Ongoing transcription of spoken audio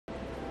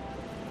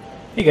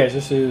Hey guys,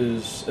 this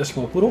is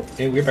Eskimo Poodle,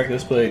 and we're back to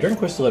Let's Play Dragon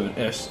Quest XI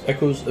S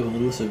Echoes of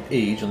Elusive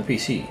Age on the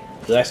PC.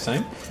 Last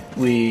time,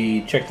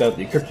 we checked out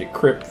the Cryptic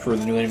Crypt for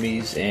the new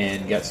enemies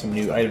and got some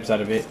new items out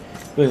of it.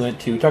 We went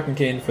to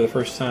Tuckington for the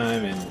first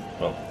time in,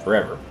 well,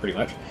 forever, pretty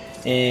much.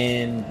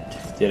 And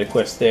did a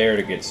quest there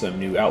to get some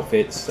new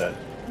outfits.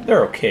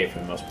 They're okay for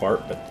the most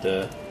part, but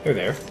they're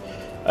there.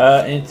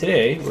 And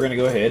today, we're going to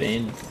go ahead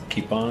and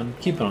keep on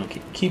keeping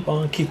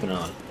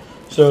on.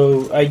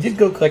 So, I did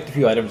go collect a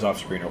few items off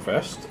screen real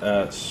fast.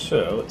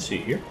 So, let's see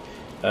here.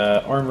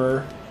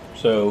 Armor.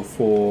 So,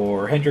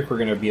 for Hendrik, we're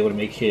going to be able to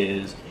make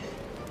his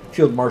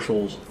Field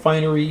Marshal's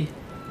Finery.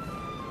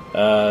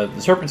 The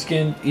Serpent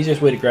Skin,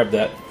 easiest way to grab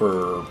that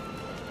for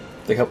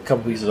the couple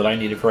pieces that I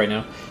needed for right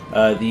now.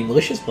 The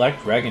Malicious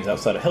Black Dragons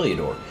outside of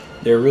Heliodor.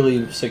 They're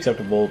really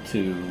susceptible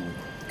to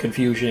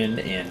confusion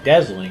and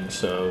dazzling,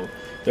 so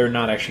they're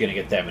not actually going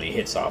to get that many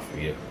hits off of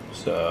you.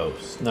 So,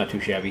 it's not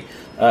too shabby.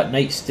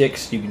 Night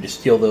Sticks, you can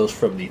just steal those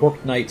from the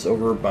Orc Knights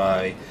over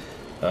by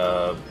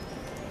the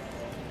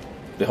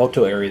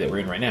hotel area that we're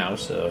in right now.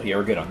 So, yeah,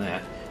 we're good on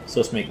that. So,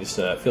 let's make this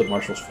Field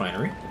Marshal's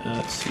Finery.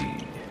 Let's see.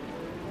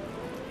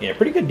 Yeah,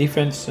 pretty good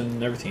defense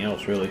and everything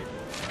else, really.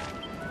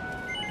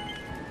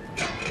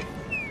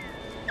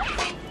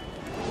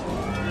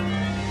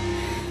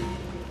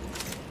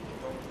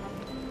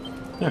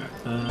 Alright,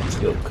 let's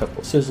go a couple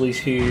of Sizzlies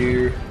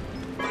here.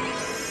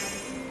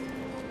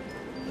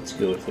 Let's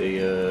go with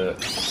a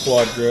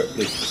Quadra.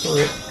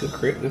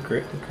 Good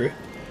crit.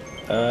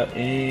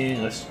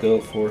 And let's go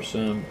for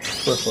some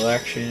triple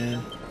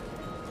action.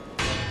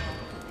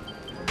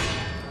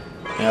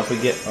 Now, if we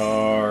get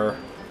our...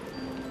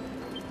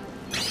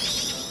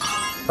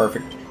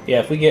 Perfect. Yeah,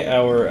 if we get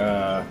our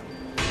a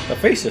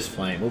Faceless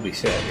Flame, we'll be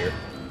set here.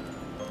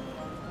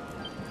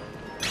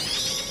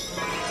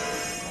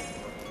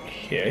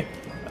 Okay.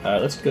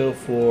 Let's go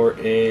for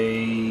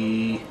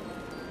a...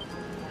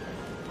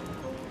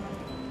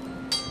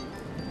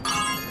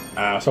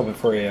 I was hoping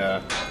for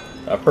a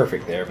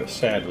perfect there, but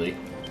sadly,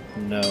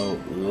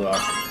 no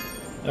luck.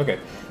 Okay.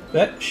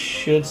 That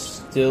should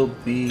still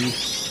be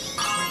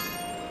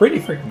pretty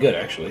freaking good,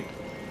 actually.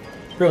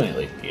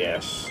 Brilliantly.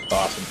 Yes.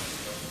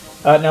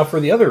 Awesome. Now, for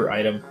the other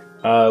item,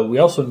 we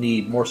also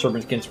need more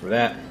Serpent Skins for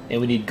that,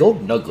 and we need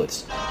Golden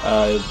Nuggets.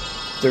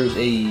 There's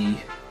a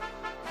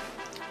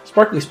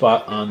sparkly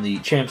spot on the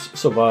Champs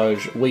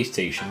Sauvage way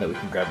station that we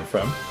can grab it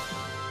from.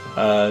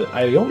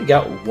 I only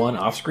got one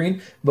off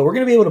screen, but we're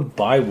going to be able to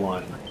buy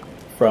one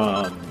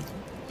from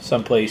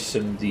someplace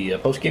in the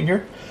post game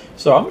here.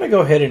 So I'm going to go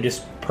ahead and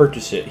just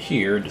purchase it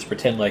here and just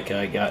pretend like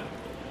I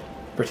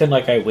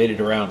waited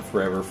around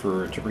forever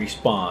to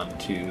respawn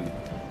to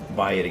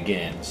buy it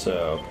again.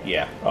 So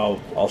yeah,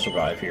 I'll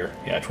survive here.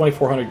 Yeah,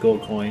 2,400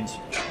 gold coins.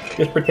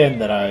 Just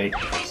pretend that I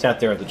sat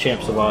there at the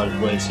Champs Sauvage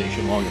way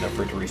station long enough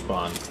for it to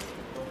respawn.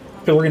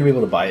 So we're going to be able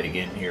to buy it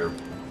again here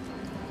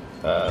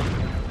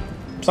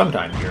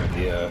sometime here in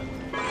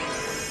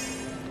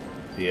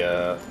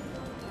the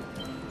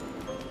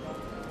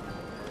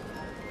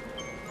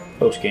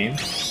post game.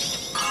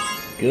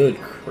 Good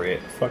crit,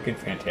 fucking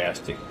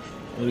fantastic.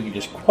 And we can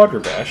just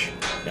Quadra Bash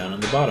down on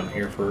the bottom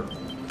here for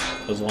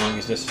as long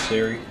as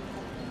necessary.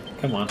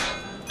 Come on,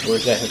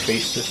 where's that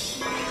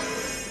Hephaestus?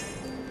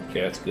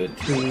 Okay, that's good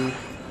too.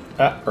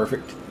 Ah,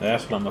 perfect.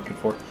 That's what I'm looking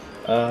for.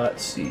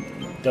 Let's see,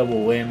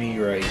 double whammy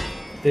right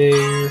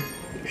there.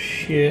 Good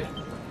shit.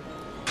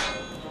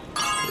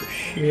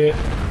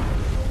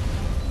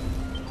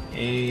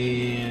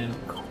 And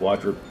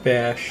Quadra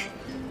Bash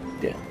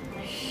down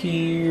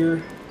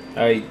here.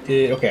 I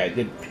did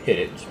hit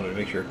it. Just wanted to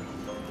make sure.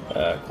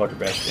 Quadra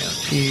Bash down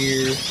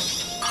here.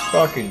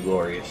 Fucking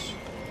glorious.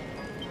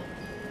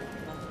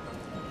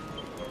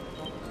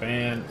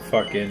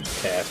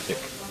 Fan-fucking-tastic.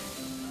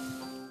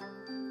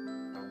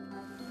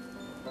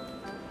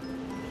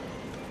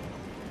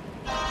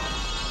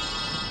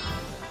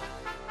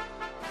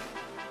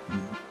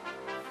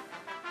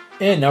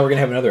 And now we're going to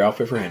have another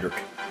outfit for Hendrik.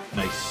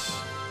 Nice.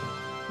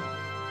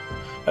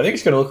 I think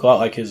it's going to look a lot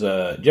like his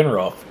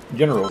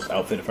general's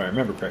outfit, if I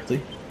remember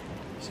correctly.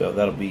 So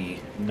that'll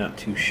be not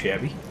too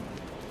shabby.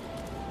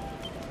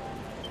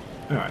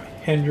 Alright,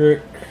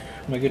 Hendrik,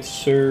 my good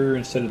sir,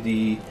 instead of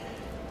the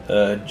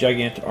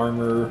Gigant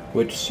Armor,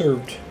 which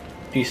served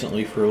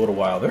decently for a little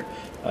while there.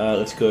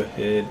 Let's go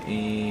ahead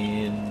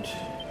and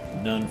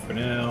none for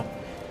now.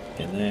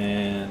 And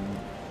then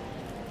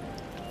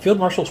Field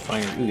Marshal's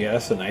Finery. Ooh, yeah,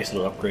 that's a nice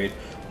little upgrade.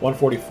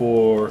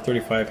 144,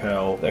 35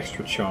 health,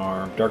 extra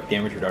charm, dark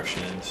damage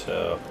reduction,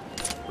 so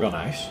real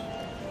nice.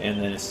 And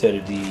then instead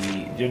of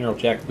the General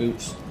Jack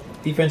boots,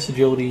 defense,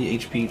 agility,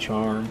 HP,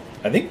 charm.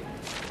 I think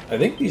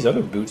these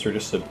other boots are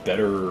just a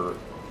better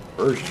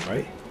version,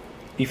 right?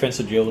 Defense,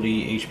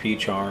 agility, HP,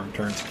 charm,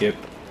 turn skip.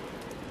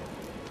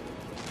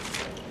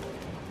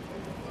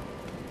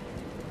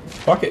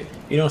 Fuck it.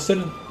 You know, instead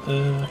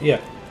of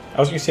yeah, I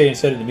was gonna say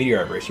instead of the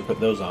Meteorite Bracer,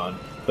 put those on.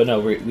 But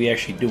no, we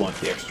actually do want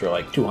the extra,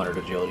 like, 200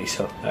 agility,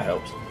 so that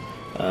helps.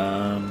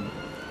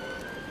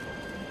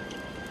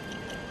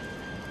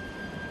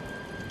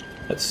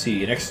 Let's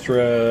see, an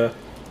extra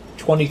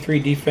 23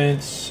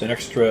 defense, an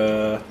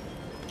extra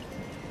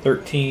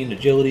 13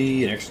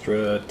 agility, an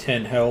extra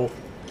 10 health,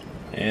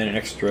 and an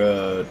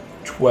extra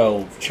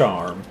 12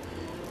 charm,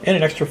 and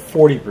an extra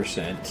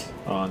 40%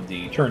 on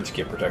the turn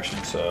skip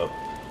protection, so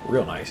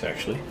real nice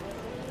actually.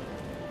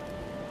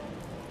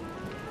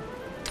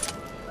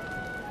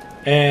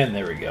 And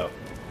there we go.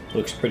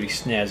 Looks pretty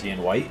snazzy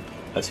in white.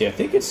 Let's see, I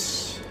think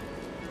it's...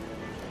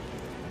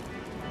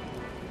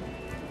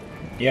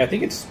 yeah, I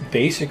think it's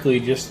basically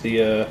just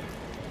the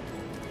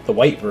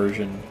white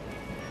version.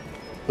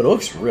 But it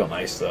looks real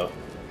nice, though.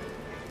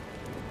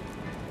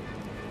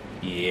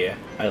 Yeah,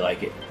 I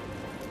like it.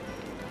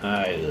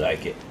 I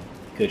like it.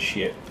 Good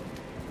shit.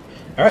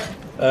 Alright,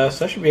 so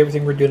that should be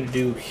everything we're going to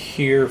do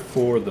here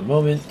for the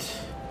moment.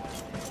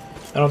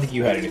 I don't think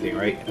you had anything,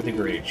 right? I think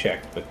we're ready to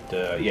check, but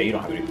yeah, you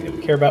don't have anything that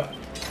we care about.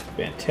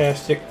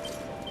 Fantastic.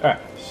 Alright,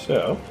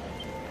 so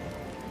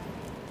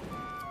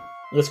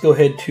let's go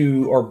ahead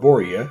to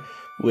Arborea,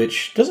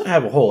 which doesn't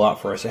have a whole lot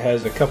for us. It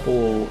has a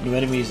couple new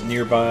enemies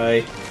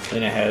nearby,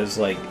 and it has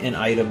like an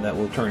item that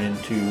will turn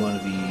into one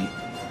of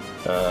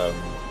the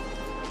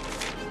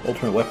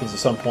ultimate weapons at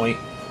some point,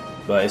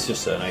 but it's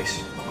just a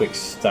nice quick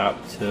stop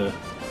to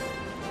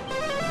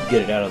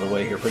get it out of the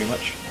way here pretty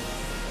much.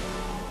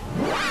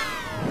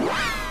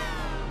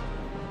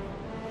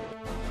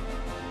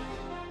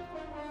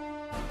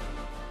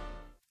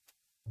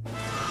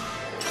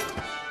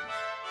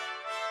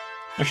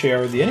 Actually,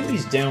 are the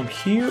enemies down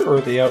here or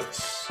are they out?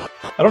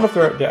 I don't know if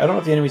they're. I don't know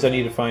if the enemies I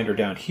need to find are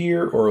down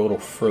here or a little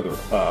further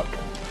up.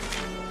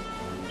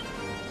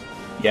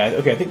 Yeah,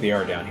 okay, I think they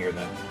are down here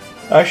then.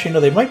 Actually, no,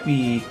 they might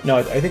be. No,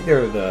 I think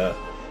they're the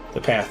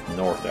path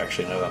north.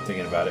 Actually, now that I'm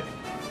thinking about it,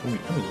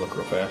 let me look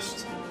real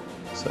fast.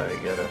 So I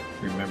gotta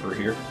remember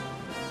here.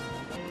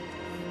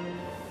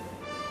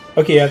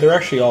 Okay, yeah, they're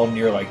actually all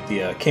near like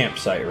the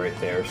campsite right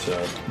there,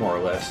 so more or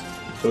less.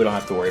 So we don't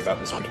have to worry about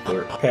this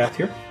particular path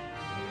here.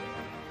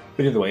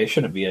 But either way, it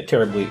shouldn't be a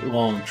terribly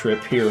long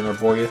trip here in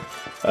Arborea.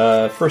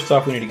 First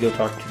off, we need to go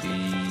talk to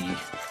the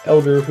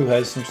Elder, who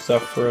has some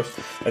stuff for us.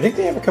 I think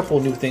they have a couple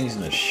of new things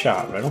in the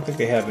shop, but I don't think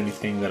they have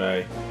anything that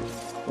I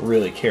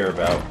really care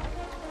about.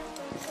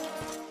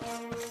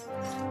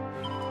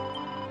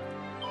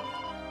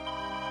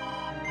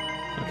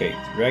 Okay,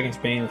 Dragon's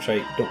Bane, which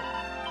I don't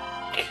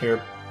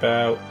care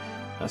about.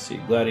 Let's see,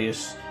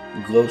 Gladius,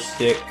 Glow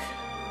Stick,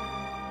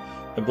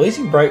 a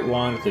blazing bright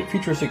wand with a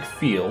futuristic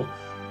feel,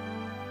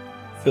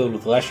 filled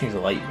with lashings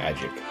of light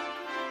magic.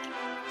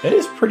 That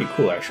is pretty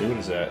cool, actually. What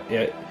is that?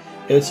 Yeah,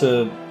 it's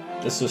a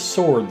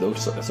sword.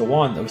 It's a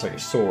wand that looks like a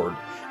sword.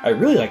 I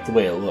really like the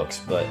way it looks,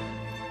 but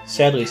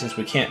sadly, since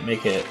we can't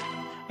make it,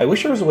 I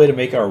wish there was a way to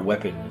make our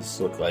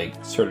weapons look like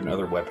certain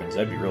other weapons.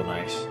 That'd be real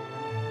nice.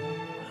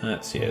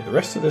 Let's see. The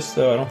rest of this,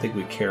 though, I don't think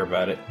we care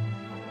about it.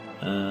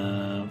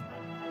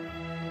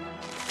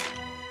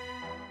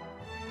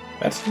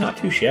 That's not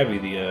too shabby.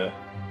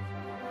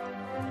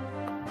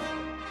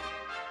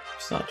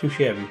 It's not too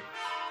shabby.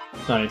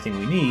 It's not anything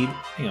we need.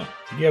 Hang on.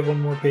 Did you have one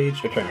more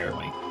page? I'm trying to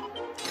remember.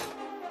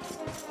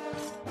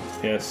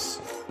 Yes.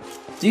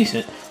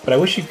 Decent, but I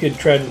wish you could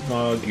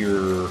transmog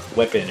your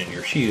weapon and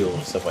your shield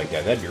and stuff like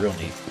that. That'd be real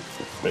neat.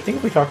 But I think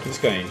if we talk to this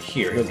guy in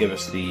here, he'll give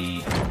us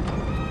the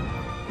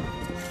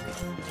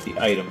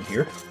item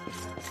here.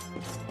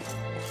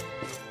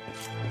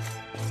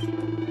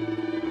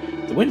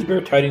 The winds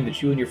bear tidings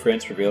that you and your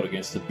friends prevailed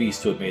against the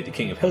beast who had made the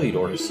king of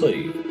Heliodor his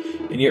slave,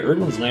 and yet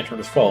Erdlin's lantern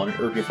has fallen, and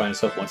Erdrin finds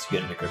himself once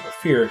again in the grip of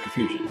fear and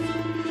confusion.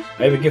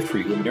 I have a gift for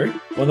you, Luminary,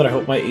 one that I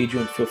hope might aid you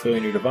in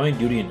fulfilling your divine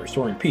duty and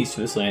restoring peace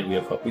to this land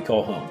we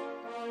call home.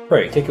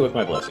 Pray, take it with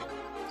my blessing.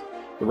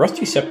 The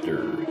rusty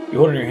scepter. You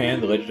hold in your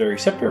hand the legendary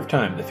Scepter of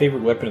Time, the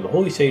favored weapon of the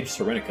holy sage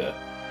Serenica.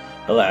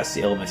 Alas,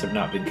 the elements have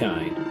not been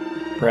kind.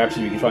 Perhaps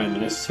if you can find the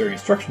necessary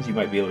instructions, you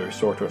might be able to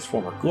restore to its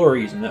former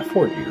glory using that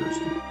forge of yours.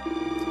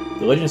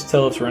 The legends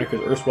tell of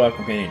Serenica's erstwhile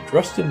companion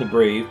Drustin the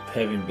Brave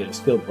having been a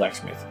skilled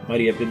blacksmith. Might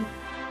he have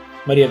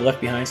left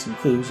behind some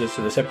clues as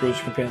to the scepter's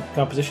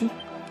composition?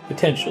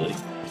 Potentially,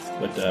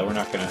 but we're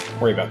not going to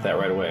worry about that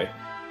right away.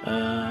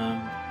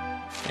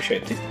 Actually,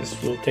 I think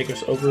this will take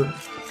us over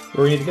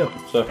where we need to go.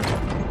 So,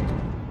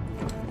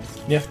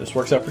 yeah, this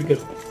works out pretty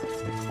good.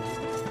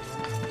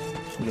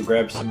 I'm going to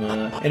grab some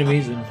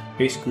enemies and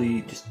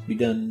basically just be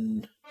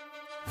done.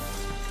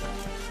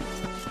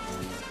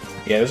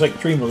 Yeah, there's like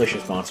 3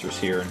 malicious monsters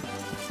here, and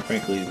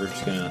frankly, we're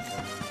just going to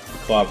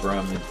clobber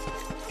them and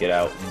get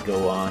out and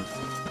go on.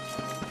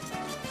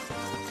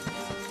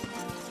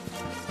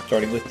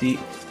 Starting with the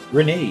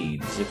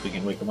grenades, if we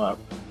can wake them up.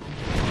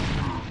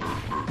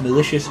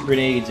 Malicious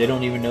grenades, they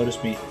don't even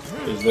notice me,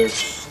 because they're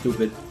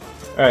stupid.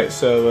 Alright,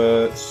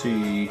 so let's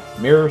see.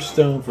 Mirror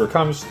Stone for a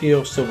common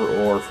steel, Silver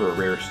Ore for a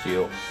rare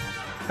steel.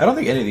 I don't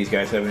think any of these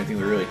guys have anything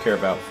we really care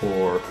about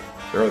for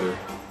their other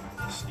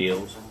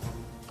steals.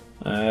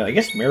 I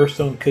guess Mirror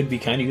Stone could be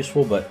kind of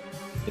useful, but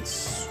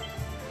it's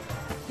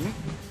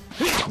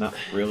not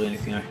really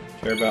anything I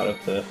care about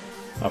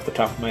off the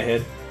top of my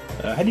head.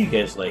 How do you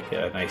guys like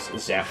a nice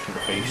zap to the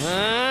face?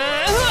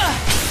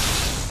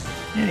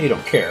 Yeah, you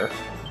don't care.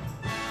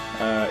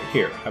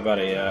 Here, how about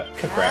a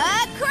cut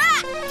crack?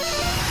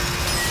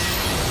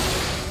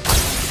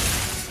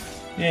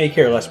 Yeah, you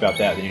care less about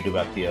that than you do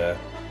about the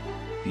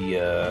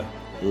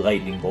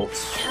lightning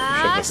bolts shoved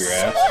up your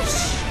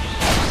ass.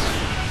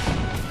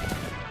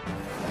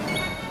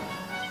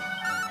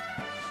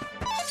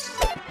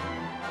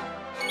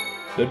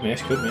 Good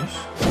miss, good miss.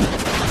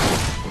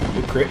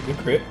 Good crit, good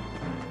crit.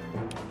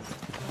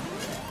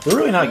 We're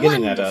really not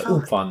getting that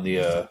oomph on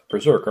the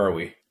Berserk, are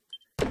we?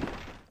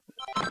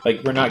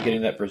 Like, we're not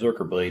getting that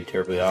Berserker blade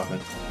terribly often.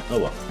 Oh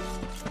well.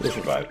 We'll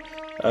survive.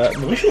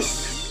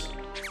 Malicious...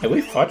 Have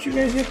we fought you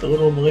guys yet? The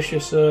little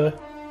malicious,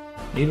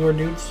 Needlord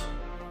dudes?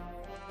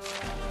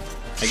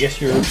 I guess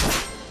you're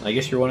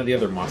one of the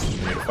other monsters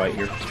we need to fight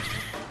here.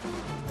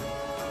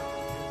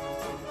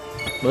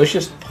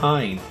 Malicious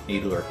Pine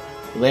Needler.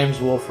 Lamb's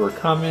Wool for a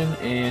common,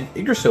 and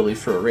Yggdrasil Leaf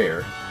for a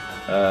rare.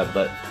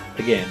 But,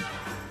 again,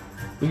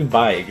 we can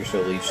buy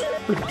Yggdrasil Leaves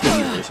pretty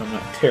easily, so I'm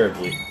not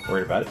terribly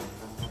worried about it.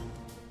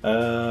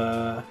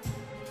 I'm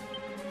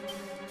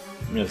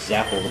gonna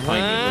zap all the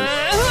Pine Needlers.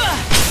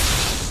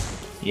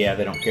 Yeah,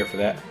 they don't care for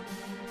that.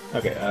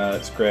 Okay,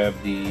 let's grab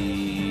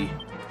the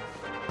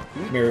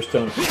Mirror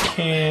Stone if we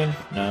can.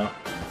 No.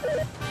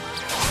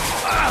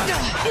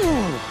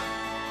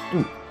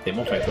 Ooh, they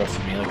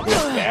multi-thrusted me like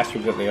those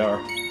bastards that they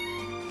are.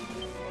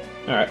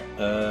 Alright,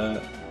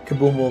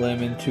 kaboomble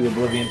them into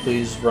oblivion,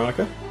 please,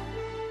 Veronica.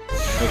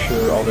 Make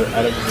sure all their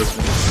items are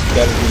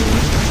scattered in the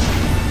wind.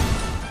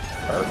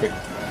 Perfect.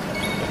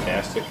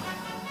 Fantastic.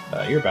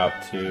 You're about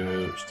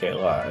to stay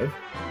alive.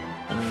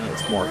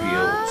 It's more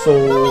heal.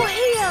 Soul.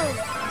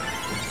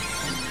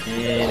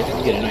 And if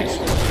we get a nice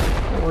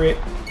crit,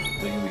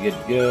 then we good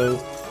to go.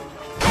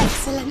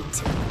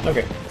 Excellent.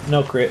 Okay,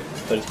 no crit,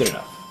 but it's good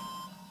enough.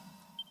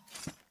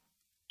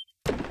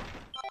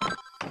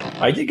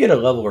 I did get a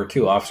level or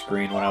two off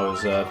screen when I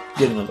was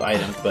getting those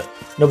items, but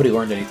nobody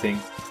learned anything,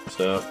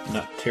 so I'm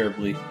not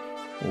terribly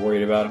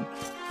worried about them.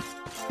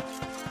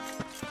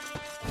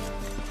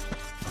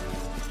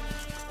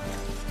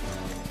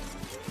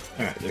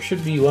 Alright, there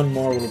should be one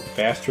more little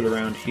bastard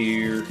around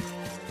here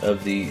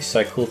of the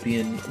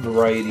Cyclopean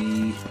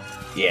variety.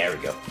 Yeah, there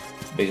we go.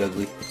 Big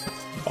Ugly.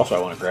 Also, I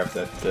want to grab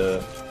that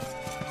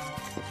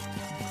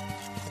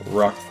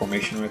rock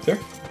formation right there.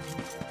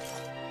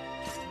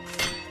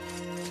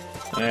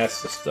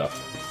 That's the stuff.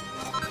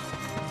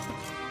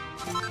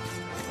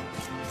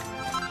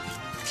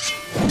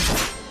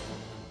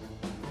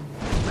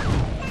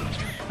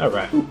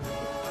 Alright.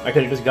 I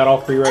could have just got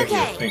all three right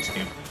here. Thanks,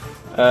 game.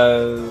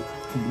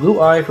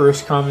 Blue Eye for a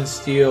common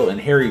steel, and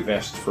Hairy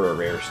Vest for a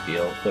rare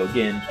steel. So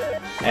again,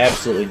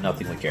 absolutely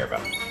nothing we care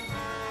about.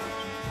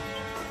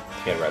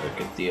 I'd rather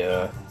get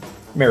the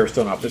Mirror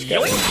Stone off this guy.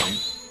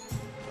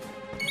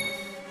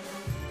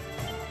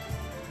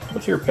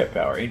 What's your pet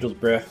power? Angel's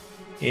Breath?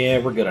 Yeah,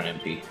 we're good on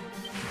MP.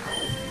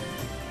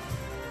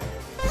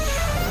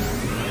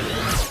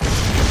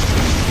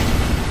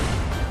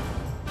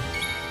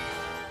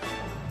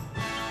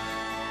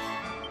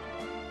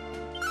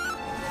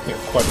 Here,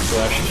 Quadra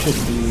Slash should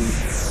do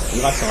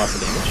lots and lots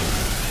of damage.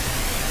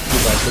 2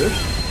 by 3.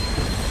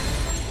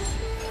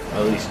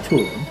 At least 2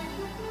 of them.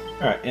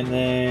 Alright, and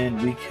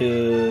then we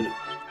could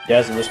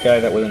dazzle this guy,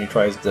 that way when he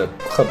tries to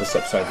club us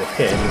upside the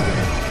head,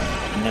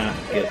 we're gonna not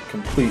get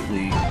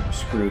completely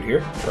screwed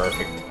here.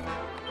 Perfect.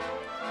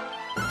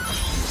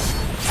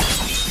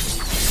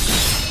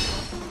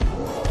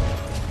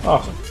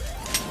 Awesome.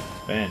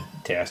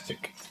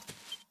 Fantastic.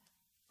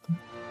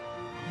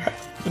 Alright,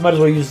 we might as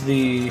well use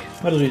the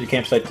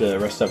campsite to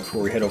rest up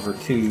before we head over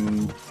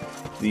to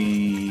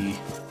the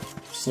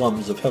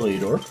slums of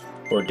Heliodor,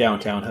 or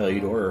Downtown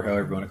Heliodor, or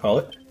however you want to call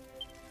it.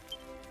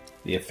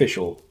 The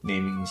official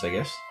namings, I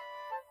guess.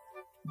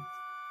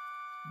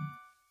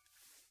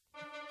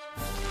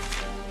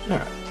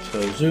 Alright,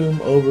 so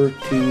zoom over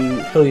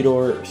to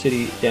Heliodor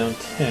City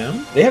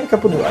downtown. They have a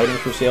couple new items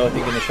for sale, I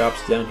think, in the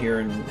shops down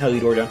here in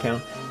Heliodor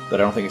downtown, but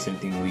I don't think it's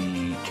anything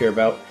we care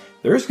about.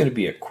 There is going to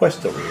be a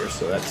quest over here,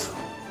 so that's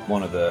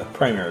one of the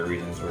primary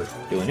reasons we're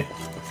doing it.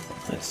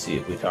 Let's see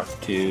if we talk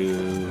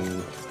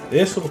to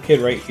this little kid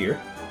right here.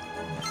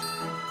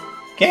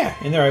 Yeah,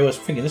 and there I was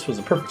thinking this was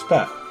a perfect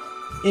spot.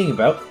 Ain't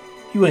about.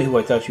 You ain't who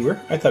I thought you were.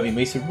 I thought me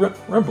Mason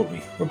rumbled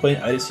me. We're playing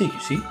hide and seek, you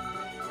see?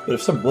 But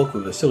if some bloke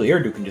with a silly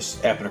hairdo can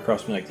just happen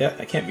across me like that,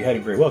 I can't be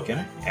hiding very well, can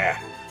I?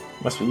 Ah,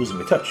 must be losing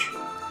my touch.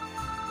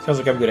 Sounds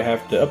like I'm going to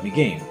have to up me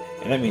game,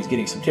 and that means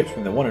getting some tips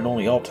from the one and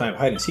only all-time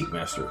hide-and-seek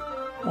master.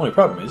 The only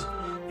problem is,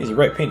 he's a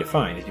right pain to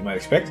find, as you might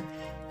expect,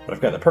 but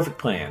I've got the perfect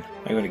plan.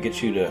 I'm going to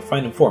get you to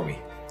find him for me.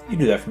 You'd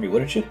do that for me,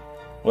 wouldn't you?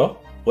 Well,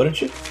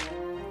 wouldn't you?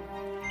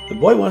 The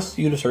boy wants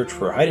you to search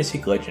for a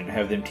hide-and-seek legend and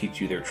have them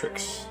teach you their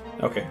tricks.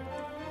 Okay.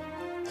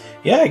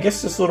 Yeah, I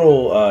guess this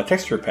little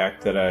texture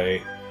pack that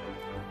I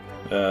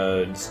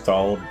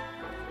installed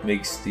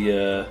makes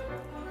the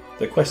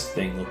quest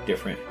thing look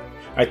different.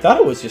 I thought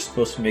it was just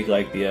supposed to make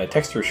like the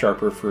texture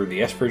sharper for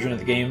the S version of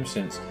the game,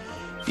 since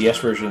the S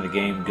version of the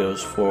game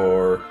goes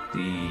for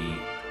the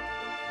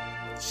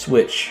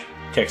switch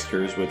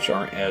textures, which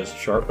aren't as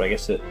sharp, but I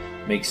guess it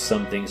makes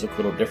some things look a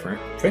little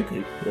different. Frankly,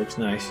 it looks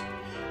nice.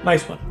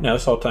 Nice one. Now,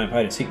 this all-time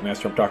hide-and-seek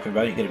master I'm talking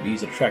about ain't going to be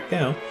easy to track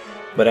down,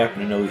 but I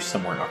happen to know he's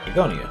somewhere in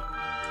Octagonia.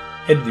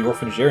 Head to the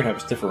orphanage there and have a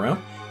sniff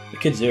around. The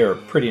kids there are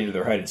pretty into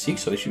their hide-and-seek,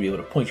 so they should be able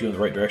to point you in the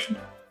right direction.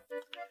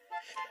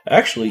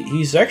 Actually,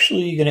 he's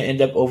actually going to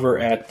end up over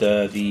at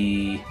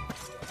the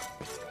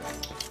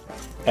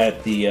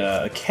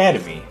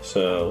academy,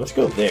 so let's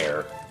go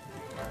there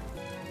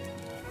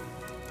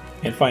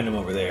and find him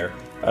over there.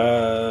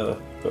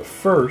 But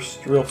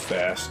first, real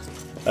fast,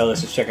 let's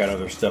just check out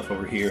other stuff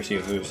over here, see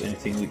if there's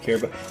anything we care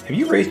about. Have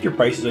you raised your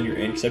prices on your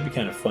end? Because that'd be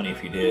kind of funny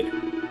if you did.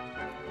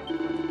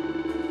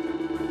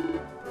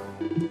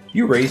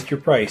 You raised your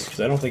price,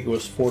 because I don't think it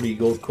was 40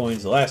 gold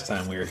coins the last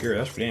time we were here,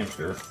 that's for damn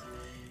sure.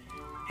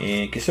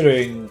 And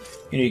considering,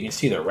 you can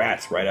see the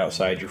rats right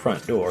outside your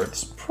front door,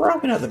 it's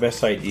probably not the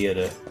best idea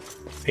to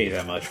pay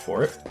that much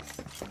for it.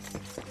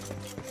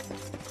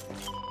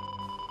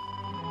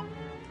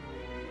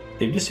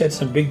 They've just had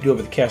some big do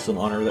over the castle in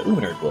honor of that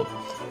luminary globe.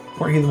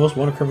 Weren't you the most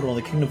wanted criminal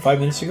in the kingdom 5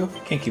 minutes ago?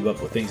 Can't keep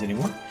up with things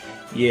anymore.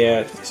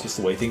 Yeah, it's just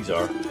the way things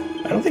are.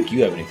 I don't think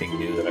you have anything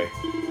new that I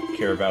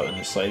care about in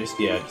the slightest.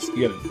 Yeah,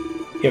 you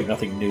have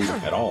nothing new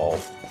at all,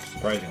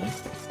 surprisingly.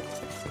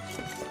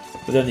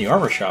 But then the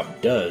armor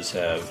shop does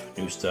have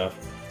new stuff.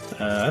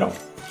 I don't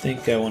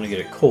think I want to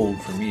get a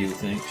cold from you,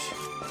 thanks.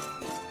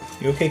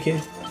 You okay,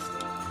 kid?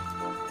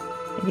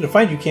 I'm going to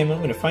find you, Cam. I'm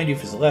going to find you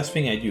if it's the last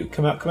thing I do.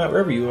 Come out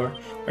wherever you are.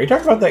 Are you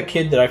talking about that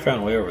kid that I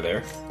found way over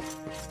there?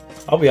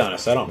 I'll be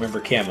honest, I don't remember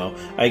Camo.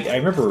 I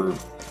remember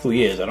who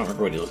he is. I don't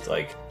remember what he looked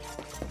like.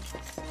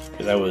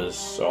 Because that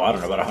was, I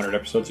don't know, about 100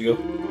 episodes ago.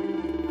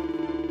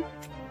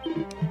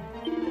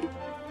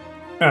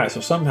 Alright,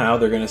 so somehow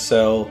they're going to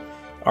sell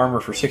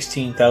armor for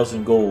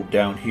 16,000 gold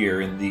down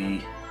here in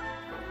the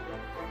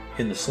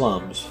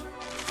slums.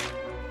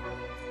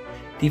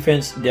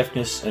 Defense,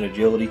 deafness, and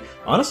agility.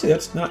 Honestly,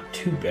 that's not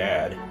too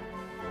bad.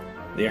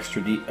 The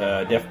extra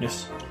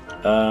deafness.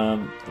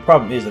 The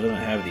problem is it doesn't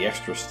have the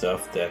extra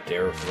stuff that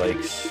Derek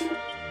likes.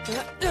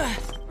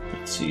 Let's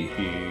see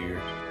here.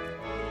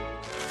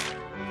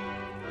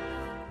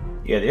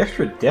 Yeah, the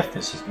extra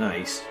deafness is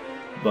nice,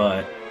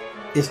 but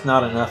it's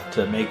not enough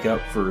to make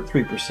up for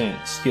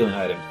 3% stealing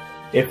item.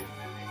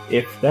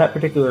 If that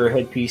particular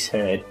headpiece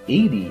had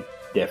 80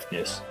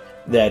 deafness,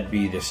 that'd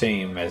be the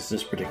same as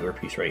this particular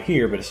piece right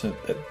here, but so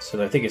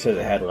I think it says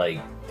it had like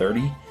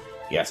 30.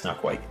 Yeah, it's not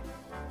quite.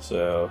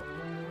 So,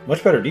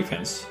 much better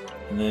defense.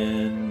 And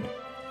then,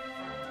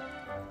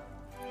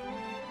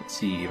 let's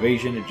see,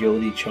 evasion,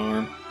 agility,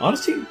 charm.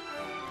 Honestly,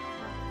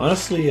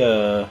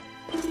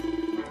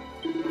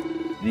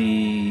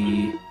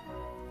 the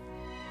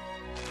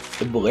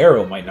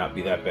Bolero might not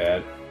be that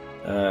bad.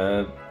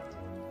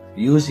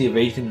 You lose the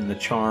evasion and the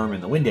charm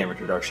and the wind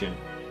damage reduction,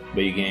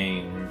 but you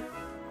gain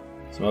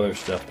some other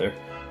stuff there.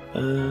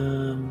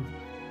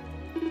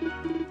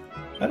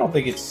 I don't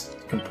think it's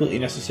completely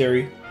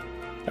necessary.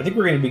 I think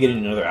we're going to be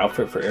getting another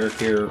outfit for Eric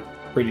here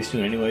pretty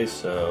soon anyways,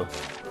 so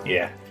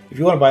yeah. If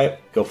you want to buy it,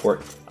 go for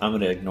it. I'm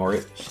going to ignore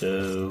it,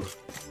 so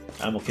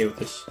I'm okay with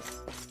this.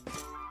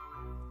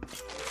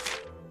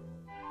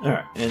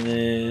 Alright, and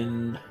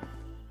then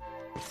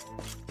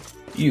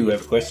you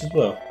have a question as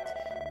well.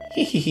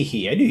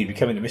 Hehehe, I knew you'd be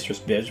coming to Mistress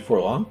Bev's before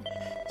long.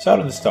 It's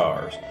out in the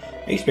stars.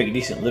 I used to make a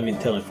decent living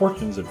telling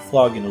fortunes and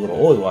flogging a little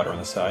oil water on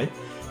the side,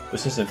 but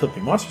since the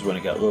flipping monsters when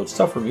it got loaded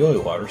stuff from the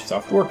oil water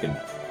stopped working.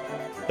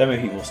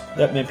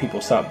 That meant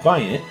people stopped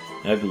buying it,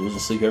 and I've been losing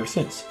sleep ever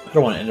since. I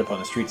don't want to end up on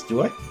the streets,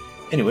 do I?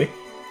 Anyway,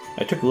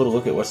 I took a little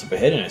look at what's up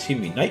ahead, and I see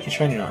me knight in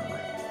shining armor.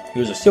 He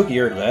was a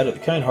silky-haired lad of the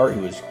kind heart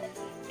who was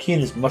keen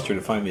as mustard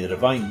to find me the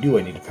divine dew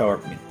I need to power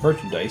up my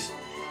merchandise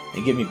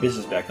and get me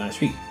business back on his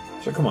feet.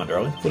 So come on,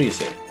 darling, what do you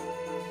say?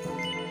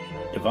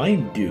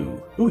 Divine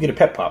dew. Ooh, we get a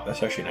pet pop.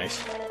 That's actually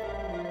nice.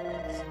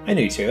 I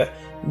knew you'd say that.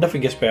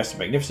 Nothing gets past the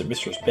magnificent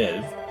Mistress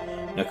Bev.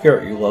 Now clear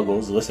out your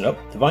logos and listen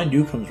up. Divine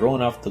dew comes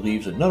rolling off the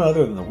leaves of none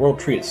other than the world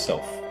tree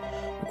itself.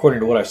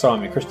 According to what I saw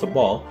in my crystal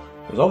ball,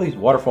 there's all these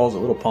waterfalls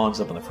and little ponds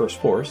up on the first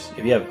floors.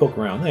 If you have a poke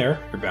around there,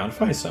 you're bound to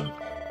find some.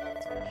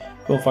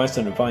 Go and find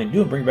some divine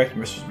dew and bring it back to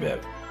Mistress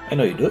Bev. I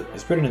know you do it.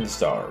 It's written in the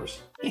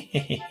stars.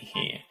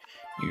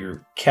 You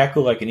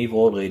cackle like an evil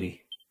old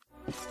lady.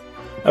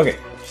 Okay,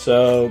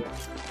 so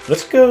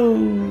let's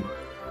go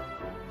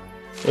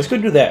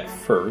do that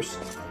first,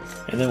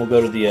 and then we'll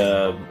go to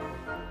the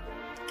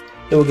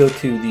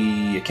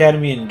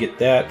academy and get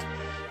that.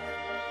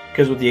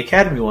 Because with the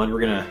academy one,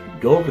 we're gonna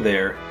go over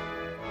there,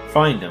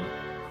 find them,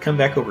 come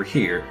back over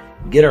here,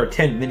 get our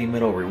 10 mini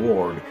medal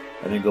reward,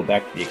 and then go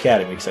back to the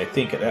academy. Because I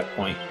think at that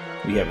point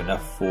we have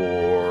enough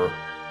for.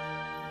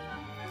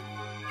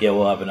 Yeah,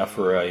 we'll have enough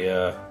for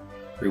a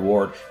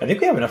reward. I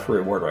think we have enough for a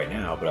reward right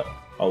now, but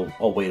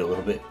I'll wait a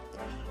little bit.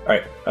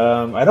 Alright,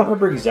 I don't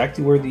remember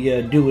exactly where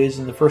the dew is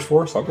in the first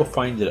floor, so I'll go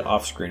find it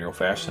off screen real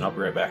fast, and I'll be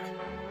right back.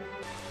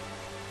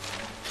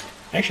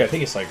 Actually, I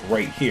think it's like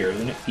right here,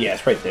 isn't it? Yeah,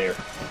 it's right there.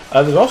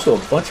 There's also a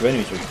bunch of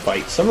enemies we can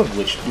fight, some of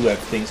which do have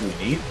things we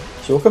need.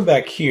 So we'll come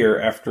back here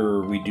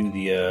after we do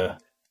the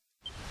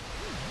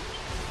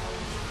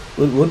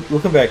We'll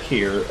come back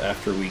here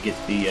after we get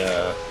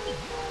the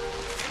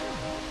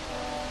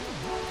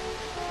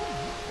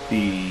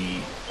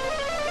 2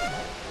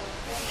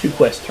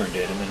 quests turned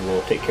in, and then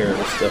we'll take care of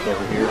this stuff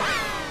over here.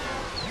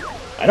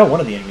 I know one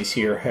of the enemies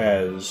here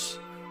has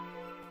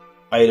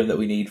item that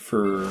we need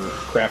for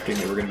crafting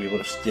that we're going to be able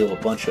to steal a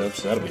bunch of,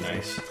 so that'll be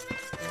nice.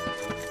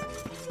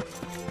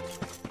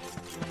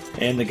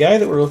 And the guy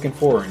that we're looking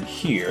for in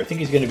here, I think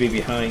he's going to be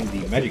behind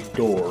the magic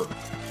door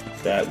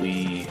that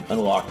we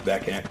unlocked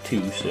back in Act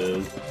 2,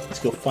 so let's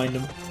go find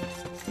him.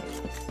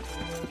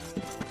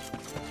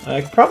 I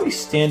could probably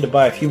stand to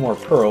buy a few more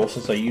pearls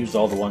since I used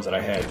all the ones that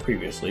I had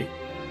previously.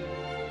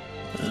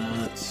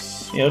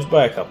 Let's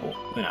buy a couple.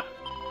 Why not?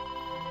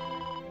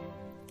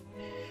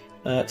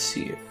 Let's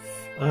see if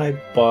I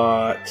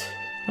bought...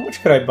 How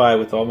much could I buy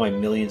with all my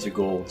millions of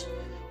golds?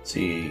 Let's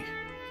see.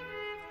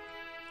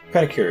 I'm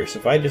kind of curious.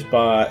 If I just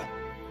bought...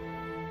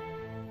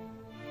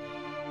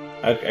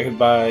 I could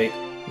buy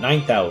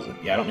 9,000.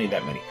 Yeah, I don't need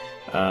that many.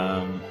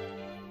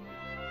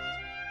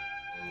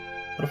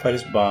 What if I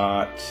just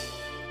bought...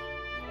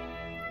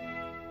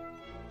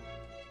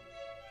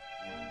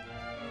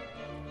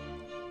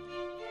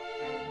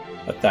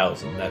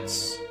 1,000?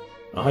 That's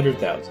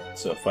 100,000.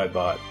 So if I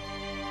bought...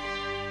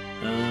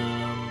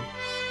 yeah,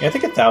 I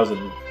think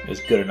 1,000 is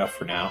good enough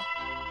for now.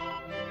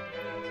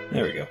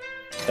 There we go.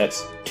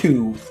 That's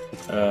 2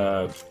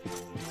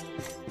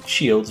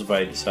 shields if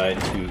I decide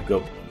to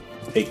go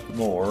take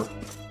more.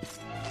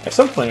 At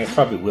some point I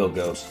probably will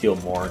go steal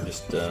more and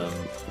just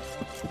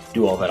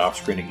do all that off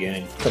screen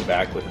again and come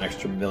back with an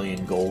extra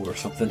 1,000,000 gold or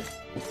something.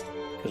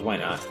 Because why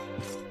not?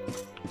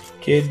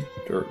 Kid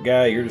or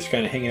guy, you're just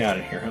kind of hanging out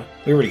in here, huh?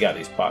 We already got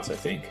these pots, I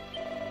think.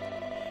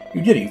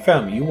 You did it, you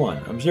found me, you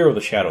won. I'm Zero the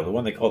Shadow, the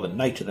one they call the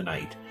Knight of the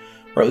Night.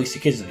 Or at least the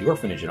kids of the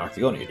orphanage in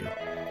Octagonia do.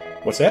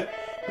 What's that?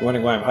 You're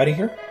wondering why I'm hiding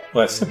here?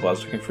 Well, that's simple. I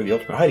was looking for the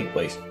ultimate hiding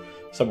place.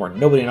 Somewhere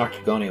nobody in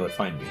Octagonia would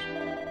find me.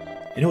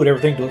 And who would ever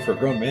think to look for a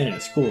grown man in a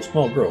school of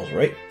small girls,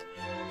 right?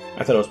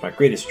 I thought it was my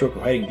greatest stroke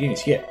of hiding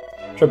genius yet.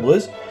 Trouble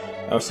is,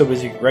 I was so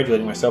busy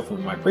congratulating myself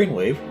on my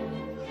brainwave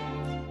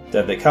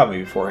that they caught me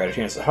before I had a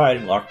chance to hide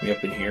and locked me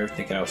up in here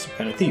thinking I was some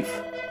kind of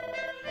thief.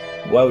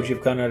 Why would you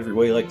have gone out of your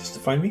way like this to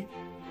find me?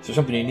 Is there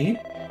something you need?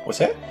 What's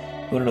that?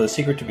 You want to know the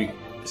secret to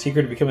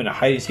becoming a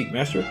hide-and-seek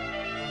master?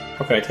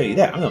 How can I tell you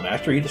that? I'm no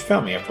master, you just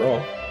found me after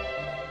all.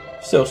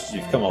 Still, since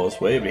you've come all this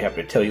way, I'd be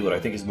happy to tell you what I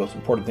think is the most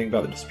important thing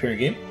about the disappearing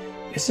game.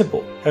 It's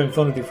simple, having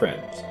fun with your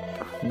friends.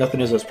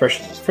 Nothing is as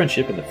precious as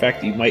friendship, and the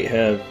fact that you might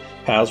have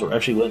pals who are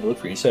actually willing to look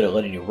for you instead of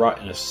letting you rot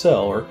in a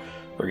cell or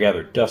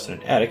gather dust in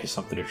an attic is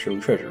something to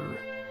truly treasure.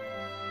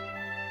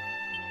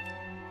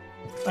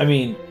 I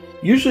mean,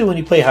 usually when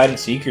you play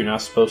hide-and-seek, you're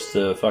not supposed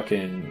to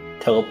fucking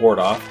teleport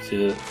off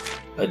to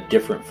a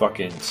different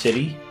fucking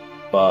city,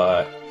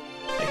 but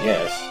I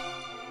guess.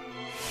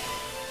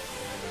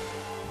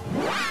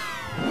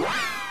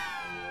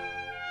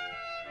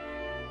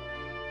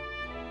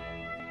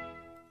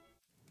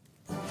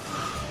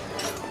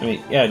 I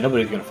mean, yeah,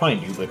 nobody's gonna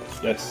find you, but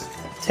that's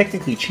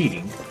technically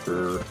cheating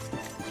for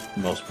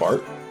the most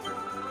part.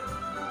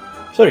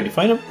 So, did you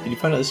find him? Did you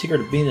find out the secret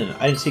of being an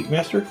hide-and-seek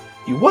master?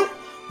 You what?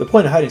 The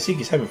point of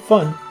hide-and-seek is having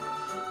fun.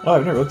 Well,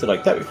 I've never looked at it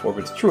like that before,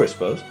 but it's true, I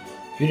suppose.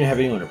 If you didn't have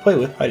anyone to play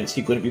with,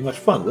 hide-and-seek wouldn't be much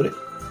fun, would it?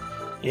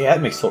 Yeah,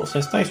 that makes total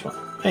sense. Nice one.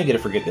 I ain't gonna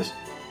forget this.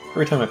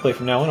 Every time I play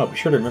from now on, I'll be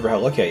sure to remember how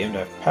lucky I am to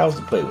have pals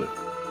to play with.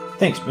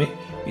 Thanks, mate.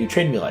 You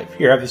trained me life.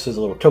 Here, have this as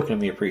a little token of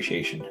me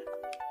appreciation.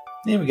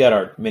 And we got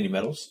our mini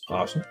medals.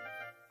 Awesome.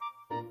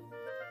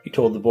 You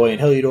told the boy in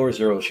Heliodor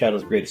Zero the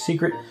Shadow's greatest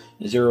secret.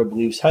 Zero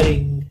believes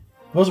hiding.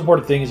 The most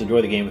important thing is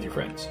enjoy the game with your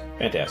friends.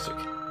 Fantastic.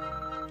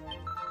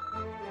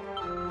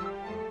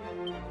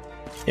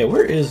 Yeah,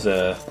 where is,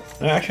 actually,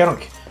 I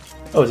don't...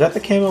 Oh, is that the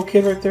camo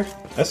kid right there?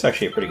 That's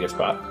actually a pretty good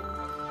spot.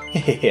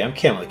 Hey, I'm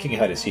Camo, the king of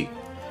hide-and-seek.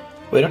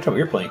 Wait, don't tell me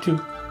you're playing, too.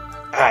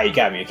 Ah, you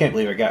got me. I can't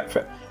believe I got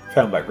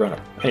found by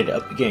grown-up. I need to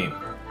up the game.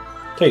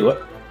 Tell you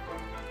what.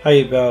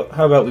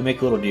 How about we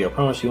make a little deal?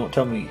 Promise you won't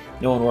tell me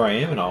no one where I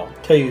am, and I'll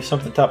tell you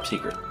something top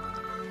secret.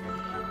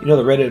 You know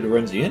the redhead who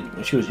runs the inn?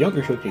 When she was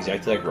younger, she looked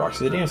exactly like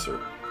Roxy the Dancer.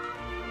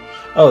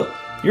 Oh,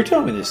 you're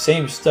telling me the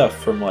same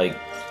stuff from, like,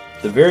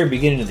 the very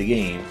beginning of the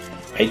game.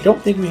 I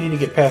don't think we need to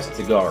get past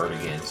the guard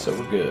again, so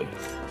we're good.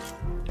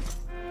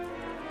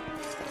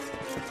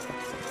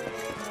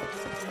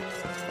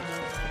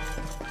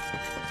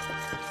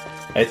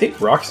 I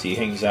think Roxy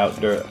hangs out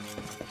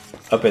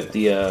up at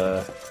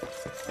the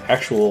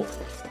actual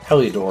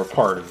Heliodor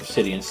part of the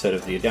city instead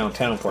of the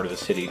downtown part of the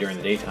city during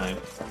the daytime.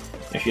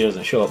 And she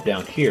doesn't show up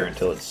down here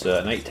until it's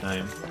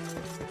nighttime.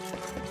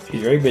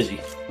 She's very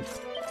busy.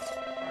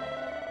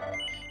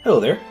 Hello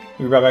there.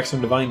 We brought back some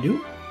Divine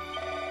Dew?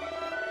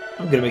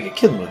 I'm gonna make a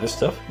killing with this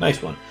stuff.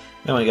 Nice one.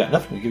 Now I got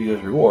nothing to give you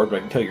as a reward, but I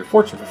can tell you your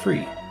fortune for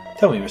free.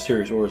 Tell me,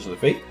 mysterious orders of the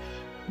fate.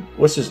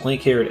 What's this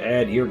lank-haired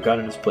ad you're got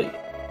on his plate?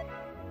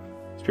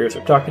 Spirits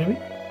are talking to me?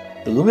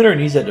 The Luminary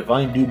needs that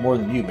Divine Dew more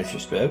than you, Mr.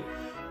 Spev.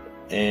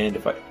 And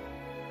if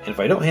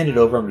I don't hand it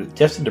over, I'm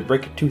destined to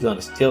break a tooth on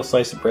a stale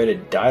slice of bread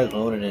and die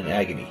alone and in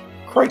agony.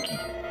 Crikey!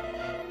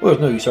 Well, there's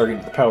no use arguing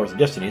with the powers of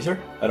destiny, is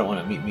there? I don't want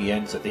to meet me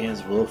ends at the hands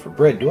of a loaf for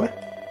bread, do I?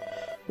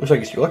 Looks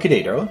like it's your lucky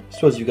day, darling.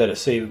 Suppose you gotta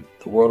save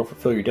the world and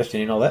fulfill your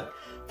destiny and all that.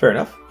 Fair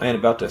enough. I ain't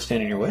about to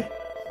stand in your way.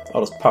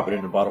 I'll just pop it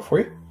in a bottle for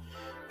you.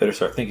 Better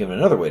start thinking of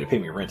another way to pay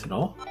me rent and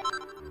all.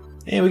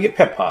 And we get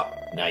Pep Pop.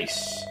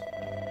 Nice.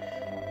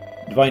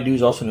 Divine Dew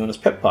is also known as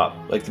Pep Pop.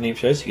 Like the name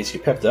says, it gets you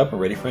pepped up and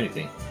ready for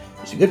anything.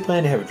 It's a good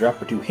plan to have a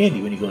drop or two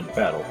handy when you go into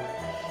battle.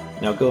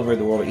 Now go and rid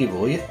the world of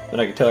evil, will you?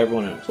 Then I can tell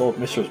everyone in old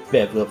Mistress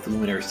Bev left the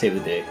luminary save the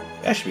day.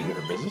 That should be good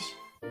for business.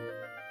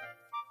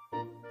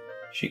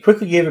 She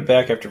quickly gave it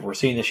back after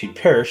foreseeing that she'd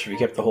perish if he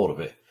kept the hold of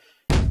it.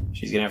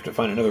 She's gonna have to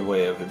find another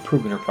way of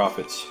improving her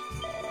profits.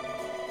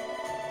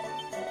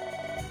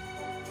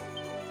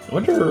 I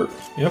wonder...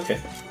 Okay.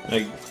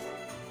 I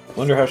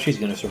wonder how she's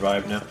gonna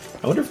survive now.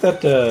 I wonder if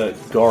that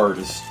guard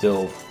is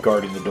still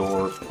guarding the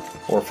door,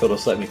 or if he'll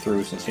just let me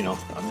through since, you know,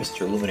 I'm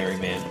Mr. Luminary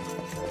Man.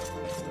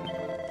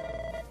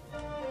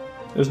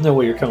 There's no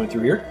way you're coming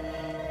through here.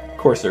 Of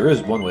course, there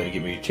is one way to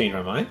get me to change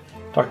my mind.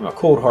 Talking about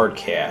cold hard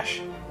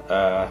cash.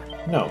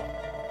 No.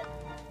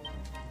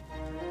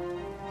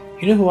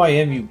 You know who I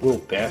am, you little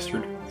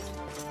bastard?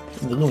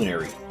 I'm the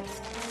Luminary.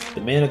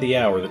 The man of the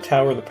hour, the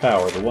tower of the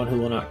power, the one who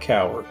will not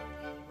cower.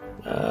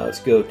 Let's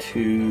go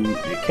to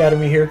the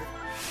academy here.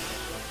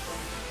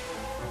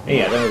 And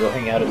yeah, then we'll go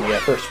hang out in the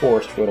first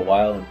forest for a little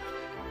while and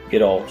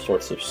get all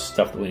sorts of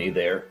stuff that we need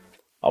there.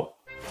 I'll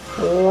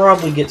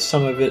probably get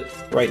some of it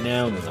right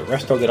now, and then the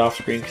rest I'll get off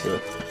screen,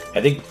 because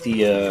I think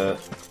the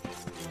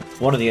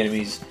one of the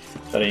enemies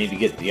that I need to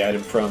get the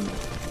item from,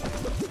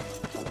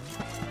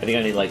 I think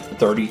I need like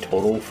 30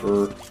 total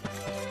for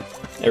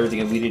everything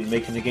that we need to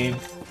make in the game.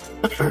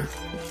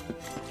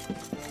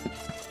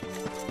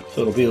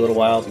 So it'll be a little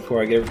while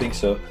before I get everything,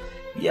 so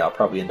yeah, I'll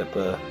probably end up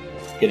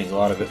getting a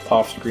lot of it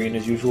off screen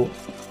as usual.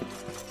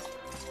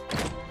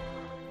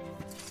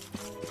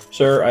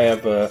 Sir, I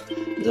have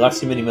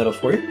lots of mini medals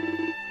for you.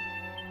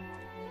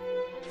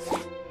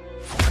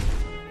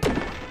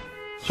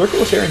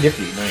 Circle of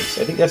Serendipity, nice.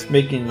 I think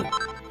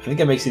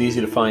that makes it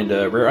easy to find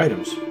rare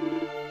items.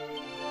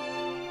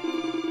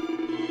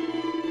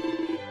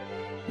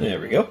 There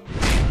we go.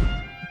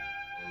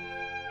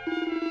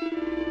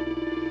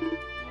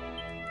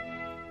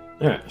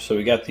 Alright, so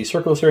we got the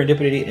Circle of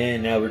Serendipity,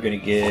 and now we're going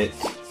to get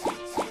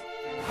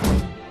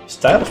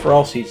Styles for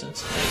all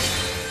seasons. Nice.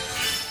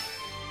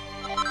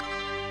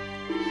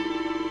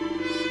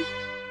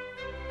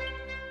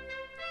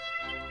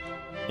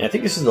 And I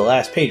think this is the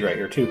last page right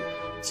here, too.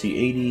 Let's see,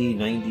 80,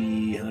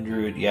 90,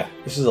 100, yeah,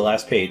 this is the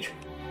last page.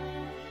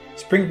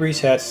 Spring breeze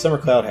hats, summer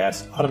cloud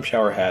hats, autumn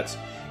shower hats,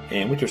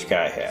 and winter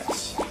sky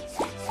hats.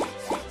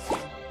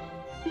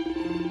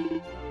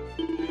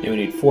 And we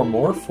need 4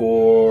 more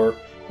for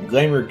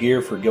glamour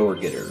gear for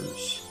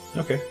go-getters.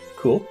 Okay,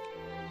 cool.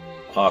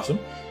 Awesome.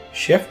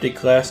 Chef de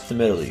classe de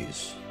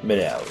medallies.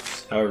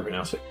 Medallies, however you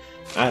pronounce it.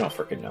 I don't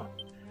freaking know.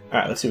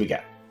 Alright, let's see what we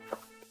got.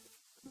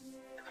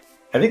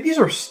 I think these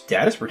are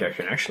status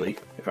protection, actually,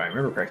 if I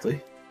remember correctly.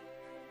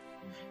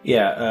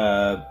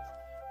 Yeah,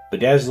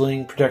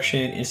 bedazzling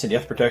protection, instant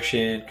death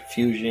protection,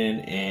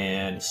 confusion,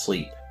 and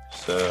sleep.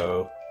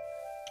 So,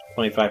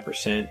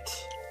 25%.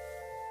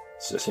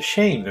 It's a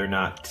shame they're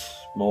not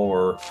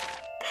more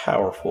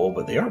powerful,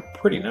 but they are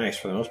pretty nice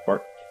for the most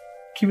part.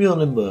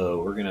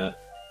 Cumulonimbo, we're gonna...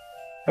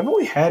 Haven't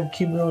we had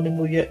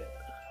Cumulonimbo yet?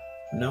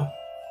 No?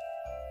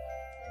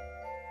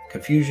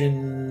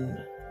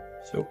 Confusion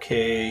is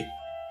okay.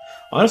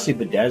 Honestly,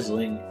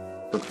 bedazzling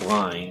for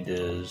blind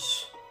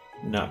is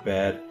not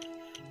bad.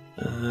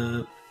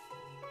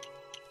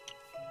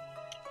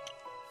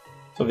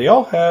 So they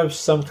all have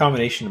some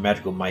combination of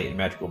magical might and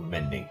magical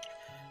mending.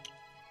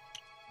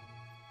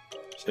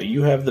 So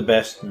you have the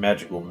best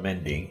magical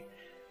mending.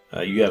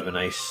 You have a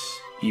nice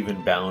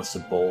even balance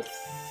of both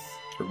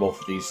for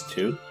both of these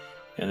two.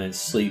 And then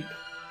sleep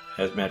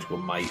has magical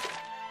might.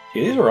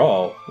 Yeah, these are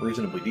all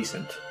reasonably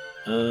decent.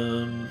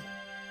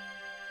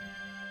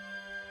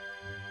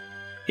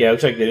 Yeah, it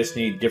looks like they just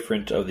need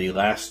different of the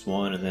last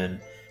one and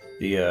then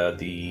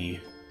the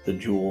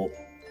jewel.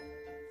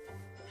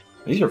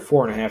 These are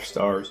 4.5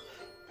 stars.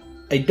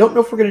 I don't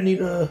know if we're gonna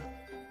need a...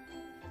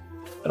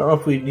 I don't know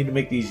if we need to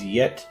make these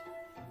yet.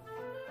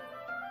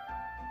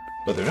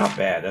 But they're not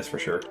bad, that's for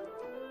sure.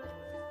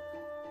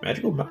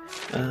 Magical...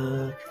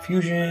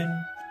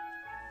 Confusion...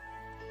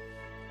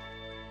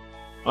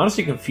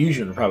 Honestly,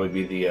 Confusion would probably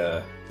be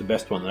the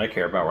best one that I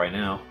care about right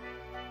now.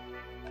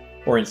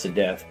 Or Instant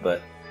Death,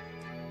 but...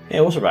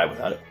 Yeah, we'll survive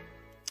without it.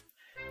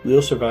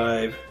 We'll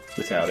survive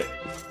without it.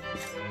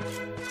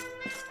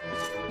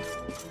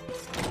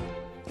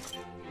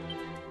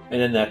 And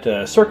then that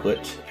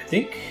circlet, I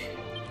think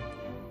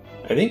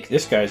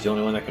this guy's the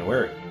only one that can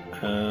wear it.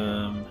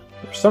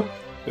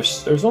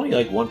 There's only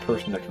like one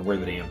person that can wear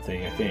the damn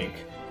thing, I think.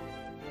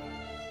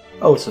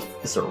 Oh,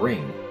 it's a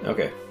ring.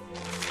 Okay.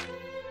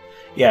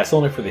 Yeah, it's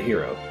only for the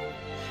hero.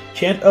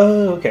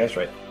 Oh, okay, that's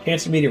right.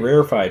 Chance of meeting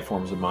rarefied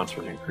forms of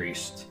monsters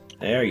increased.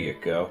 There you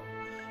go.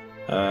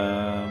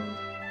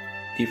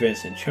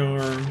 Defense and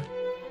charm.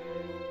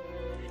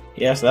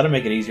 Yeah, so that'll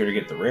make it easier to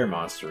get the rare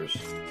monsters.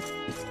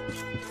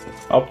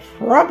 I'll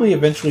probably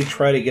eventually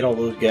try to get all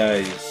those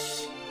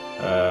guys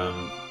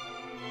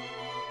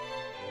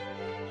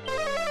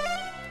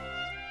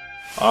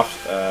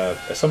off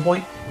at some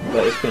point,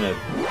 but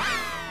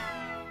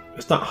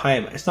it's not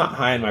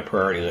high on my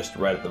priority list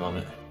right at the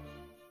moment.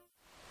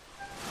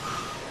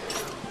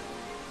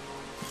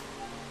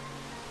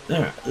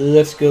 Alright,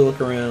 let's go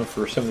look around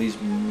for some of these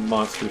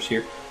monsters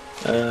here.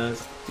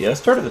 Yeah,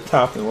 let's start at the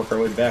top and work our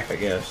way back, I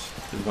guess.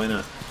 'Cause why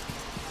not?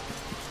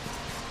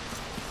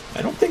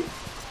 I don't think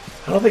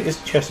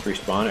this chest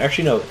respawned.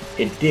 Actually, no,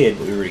 it did,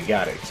 but we already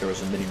got it because there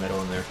was a mini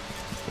medal in there.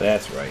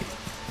 That's right.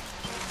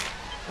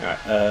 Alright,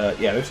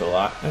 yeah, there's a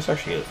lot. That's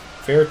actually a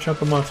fair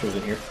chunk of monsters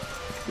in here.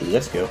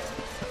 Let's go.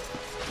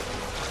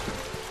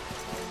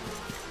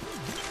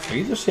 Are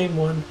you the same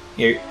one?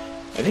 Yeah,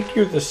 I think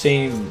you're the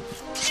same,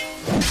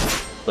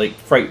 like,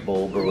 fright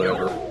bulb or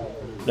whatever.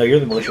 No, you're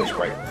the malicious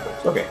fright.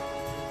 Okay,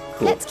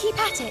 cool. Let's keep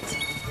at it.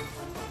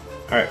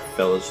 Alright,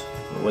 fellas,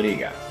 what do you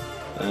got?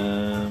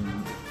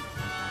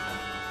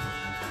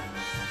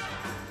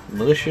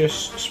 Malicious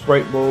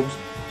sprite bulbs,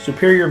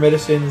 superior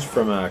medicines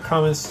from a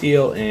common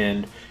steel,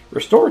 and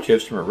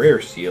restoratives from a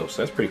rare steel,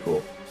 so that's pretty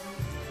cool.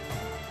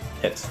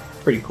 That's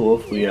pretty cool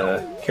if we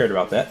cared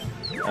about that,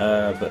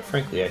 but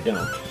frankly I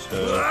don't,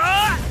 so...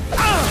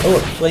 Oh,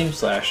 look, Flame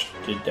Slash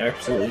did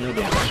absolutely no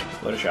damage.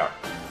 What a shock.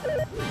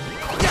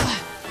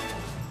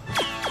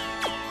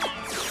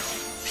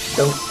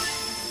 Don't...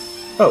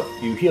 Oh,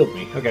 you healed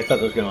me. Okay, I thought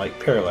that was gonna, like,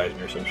 paralyze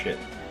me or some shit.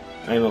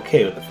 I am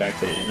okay with the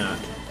fact that it did not.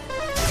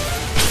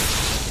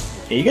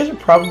 Yeah, you guys are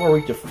probably more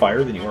weak to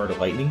fire than you are to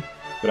lightning,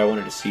 but I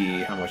wanted to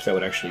see how much that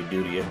would actually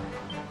do to you.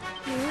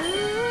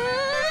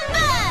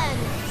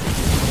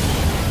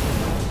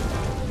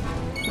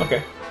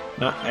 Okay,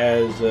 not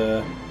as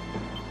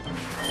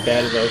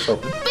bad as I was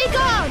hoping. Be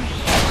gone!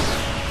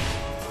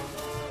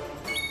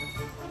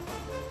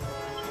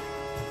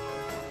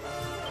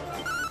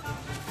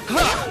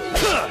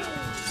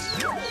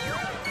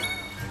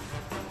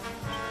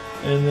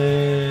 And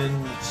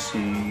then let's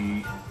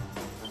see.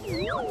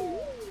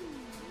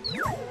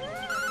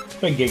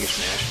 Try Giga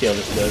Smash. See how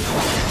this does.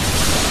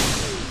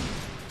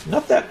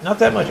 Not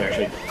that much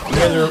actually. You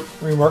guys are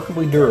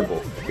remarkably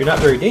durable. You're not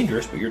very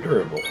dangerous, but you're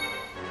durable.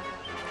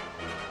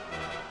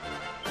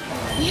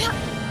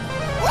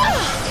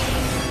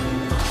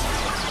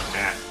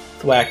 Ah,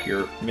 thwack!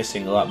 You're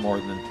missing a lot more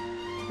than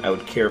I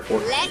would care for.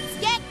 Let's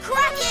get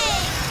cracking!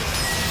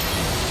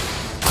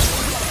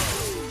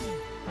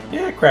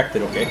 Yeah, I cracked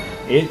it okay.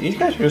 These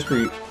guys are just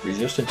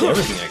resistant to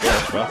everything, I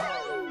guess. Well.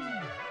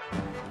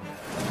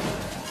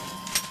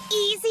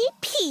 Easy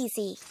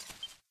peasy.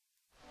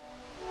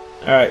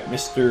 Alright,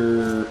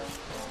 Mr.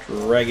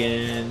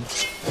 Dragon.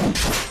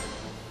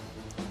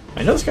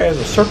 I know this guy has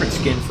a serpent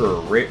skin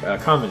for a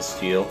common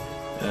steel.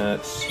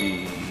 Let's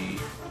see.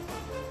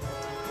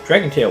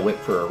 Dragon Tail Whip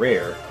for a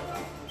rare.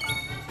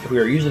 If we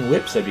were using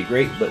whips, that'd be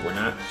great, but we're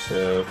not,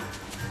 so...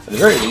 At the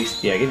very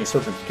least, yeah, getting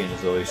serpent skin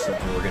is always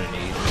something we're gonna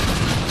need.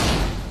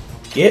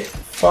 Get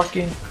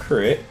fucking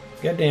crit.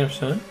 Goddamn,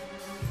 son.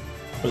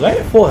 Was I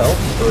at full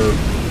health, or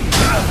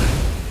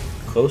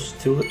close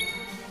to it?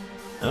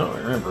 I don't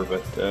remember,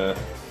 but,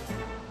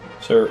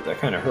 so that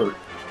kind of hurt.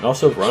 And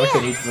also,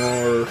 Veronica needs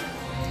more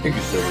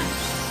Exorcisms.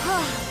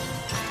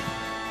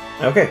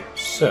 Okay,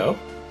 so,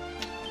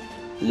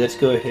 let's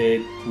go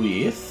ahead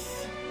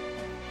with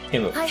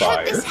Hymn of Fire. I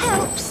hope this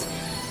helps.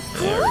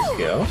 There we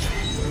go.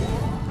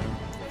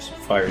 Some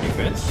fire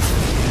defense.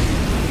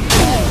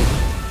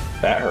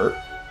 That hurt.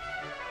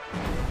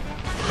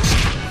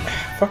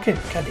 Fucking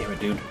goddamn it,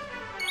 dude.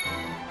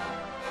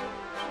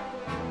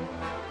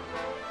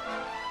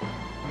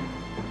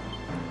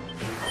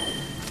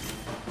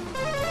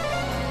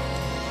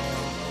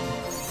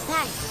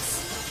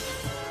 Thanks.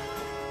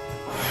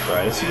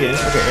 Try this again.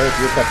 Okay, Eric,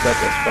 you're kept up.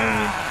 That's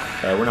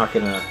fine. We're not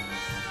gonna.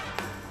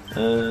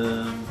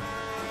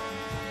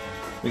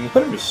 We can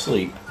put him to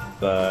sleep,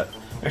 but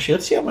actually,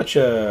 let's see how much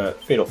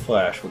Fatal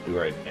Flash will do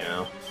right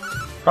now.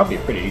 Probably a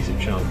pretty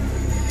decent chunk.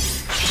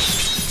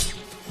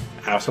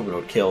 I was hoping it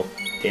would kill.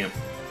 Damn.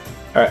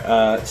 Alright,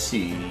 let's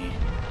see.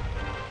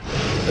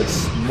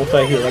 Let's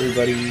multi-heal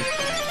everybody.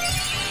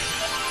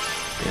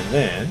 And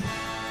then...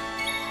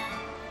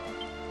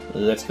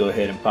 let's go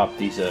ahead and pop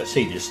these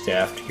Sage's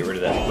Staff to get rid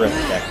of that breath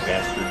attack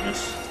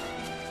bastardness.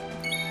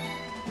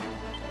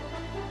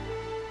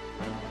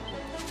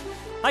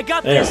 I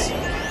got There. this!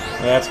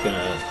 That's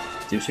gonna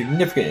do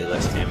significantly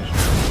less damage.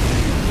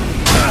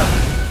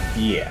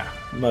 Yeah,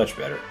 much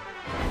better.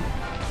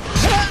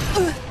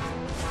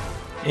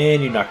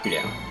 And you knocked me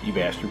down, you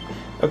bastard.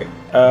 Okay,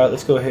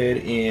 let's go ahead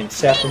and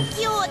sap him.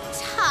 You're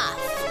tough,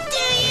 do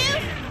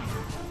you?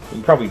 We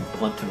can probably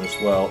blunt him as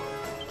well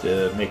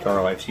to make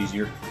our lives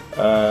easier.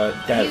 You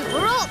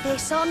brought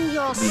this on The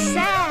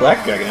yourself.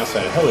 Black Dragon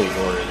outside of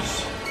Heliodor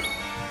is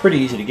pretty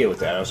easy to get with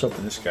that. I was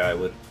hoping this guy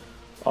would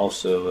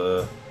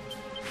also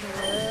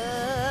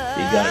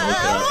be got him with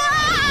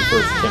the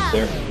first attempt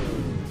there.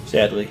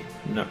 Sadly,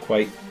 not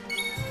quite.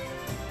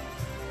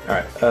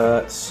 Alright,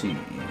 let's see.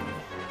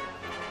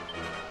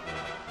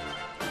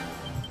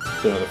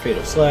 Do another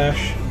Fatal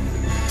Slash.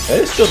 That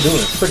is still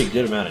doing a pretty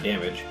good amount of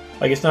damage.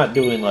 Like, it's not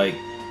doing, like,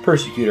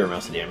 Persecutor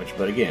amounts of damage,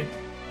 but again,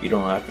 you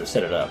don't have to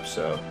set it up,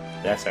 so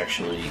that's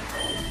actually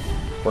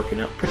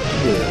working out pretty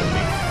good on me.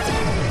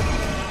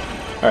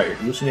 Alright, you're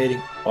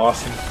hallucinating.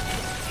 Awesome.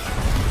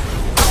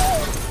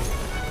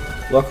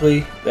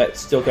 Luckily, that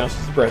still counts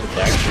as a breath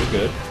attack, so you're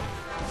good.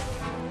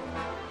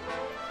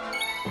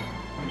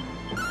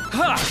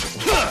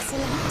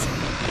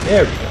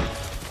 There we go.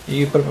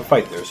 You put up a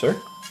fight there, sir.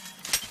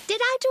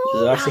 Did I do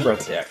all That's the right?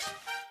 breath attacks.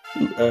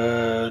 Ooh,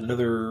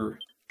 another...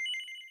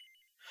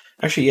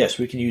 Actually, yes,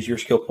 we can use your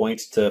skill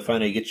points to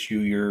finally get you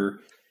your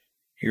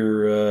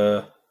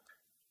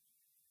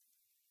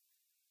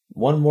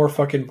one more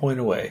fucking point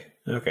away.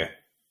 Okay.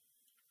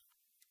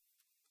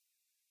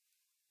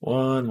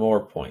 One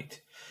more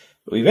point.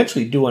 But we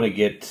eventually do want to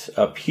get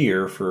up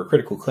here for a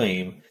critical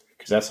claim,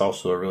 because that's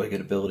also a really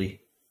good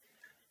ability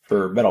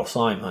for metal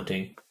slime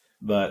hunting.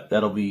 But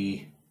that'll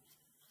be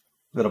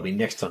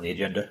next on the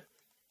agenda.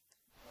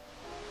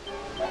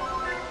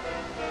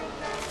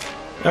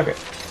 Okay,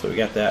 so we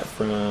got that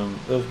from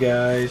those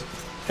guys.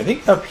 I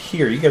think up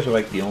here, you guys are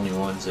like the only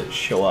ones that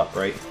show up,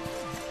 right?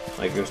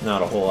 Like, there's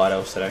not a whole lot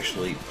else that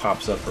actually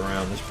pops up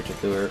around this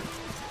particular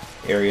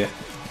area.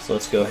 So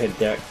let's go ahead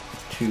back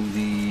to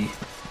the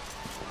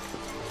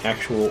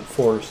actual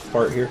forest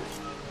part here.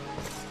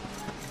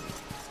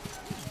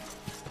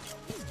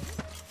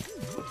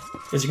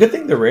 It's a good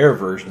thing the rare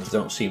versions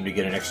don't seem to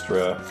get an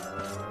extra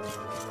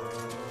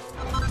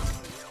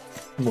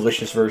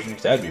malicious version,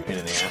 because that'd be a pain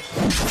in the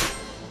ass.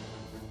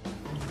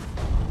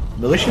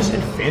 Malicious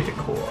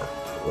Infanticore.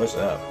 What's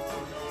up?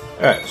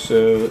 Alright,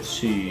 so let's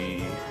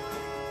see.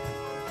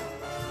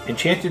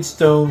 Enchanted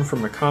Stone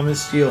from a common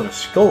steel and a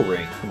Skull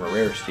Ring from a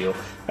rare steel.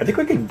 I think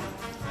we can...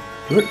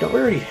 Don't we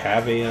already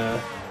have a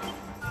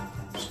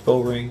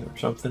Skull Ring or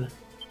something? I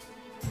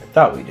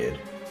thought we did.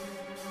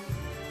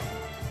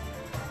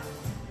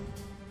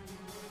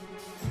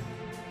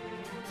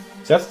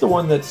 So that's the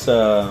one that's...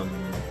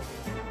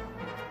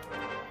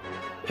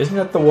 Isn't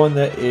that the one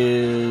that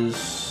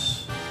is...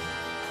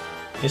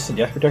 Instant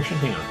death protection?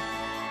 Hang on.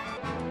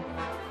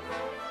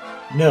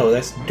 No,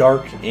 that's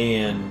dark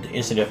and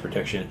instant death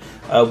protection.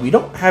 We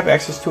don't have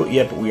access to it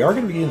yet, but we are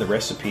going to be getting the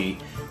recipe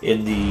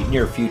in the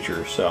near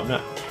future, so I'm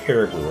not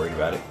terribly worried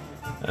about it.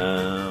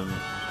 I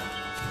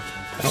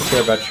don't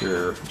care about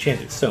your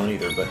enchanted stone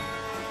either, but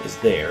it's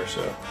there,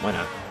 so why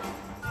not?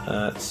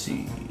 Let's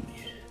see.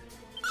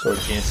 Sword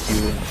chance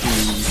you into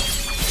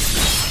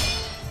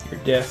your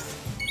death.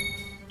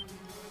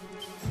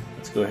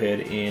 Let's go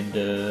ahead and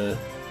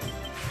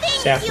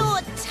Think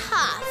you're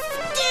tough,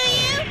 do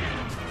you?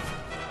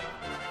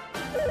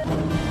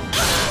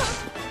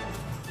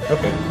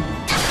 Okay.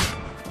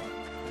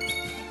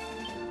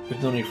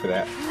 There's no need for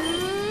that.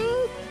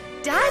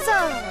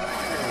 Dazzle!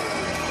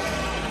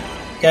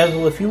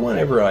 Dazzle, if you want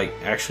to ever like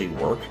actually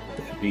work,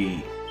 that'd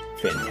be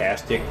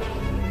fantastic.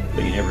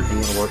 But you never do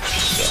want to work,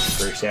 so I'm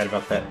very sad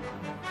about that.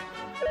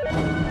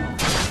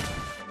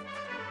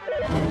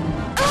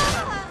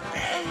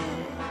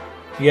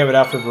 You have it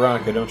out for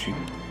Veronica, don't you?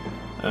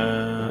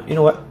 You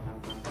know what?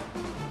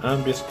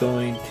 I'm just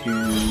going to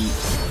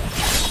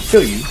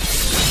kill you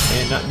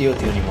and not deal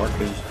with you anymore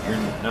because you're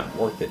not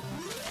worth it.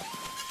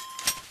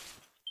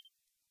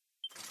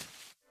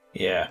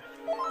 Yeah.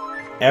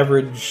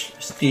 Average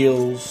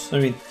steals. I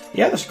mean,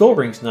 yeah, the Skull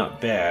Ring's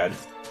not bad,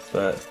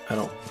 but I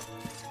don't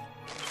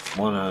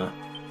want to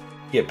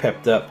get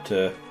pepped up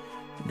to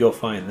go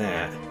find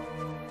that.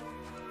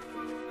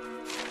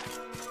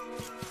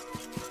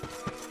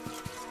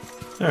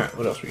 Alright,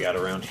 what else we got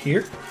around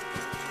here?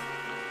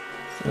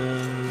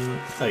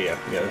 Oh yeah,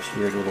 we got this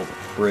weird little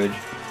bridge.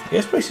 Yeah,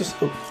 this place is...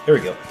 Oh, there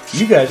we go.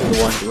 You guys are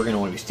the ones that we're going to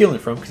want to be stealing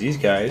from, because these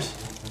guys...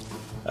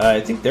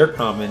 I think their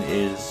common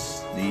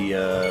is the...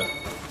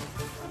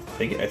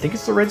 I think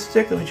it's the red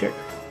stick. Let me check.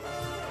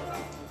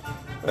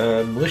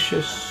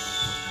 Malicious...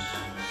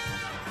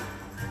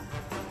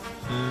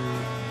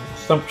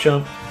 Stump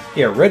Chump.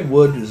 Yeah, red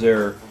wood is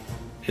their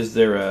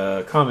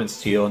common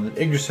steel, and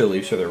the Yggdrasil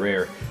leaves are the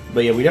rare.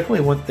 But yeah, we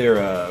definitely want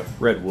their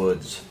red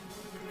woods.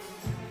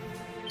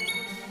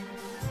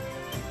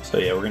 So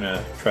yeah, we're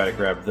gonna try to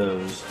grab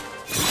those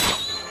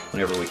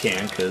whenever we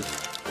can, because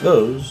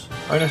those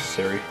are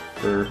necessary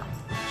for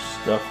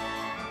stuff.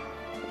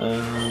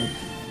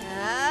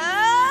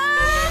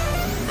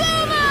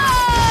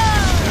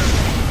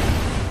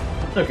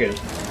 Okay,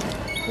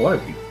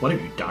 one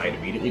of you died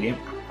immediately. Damn,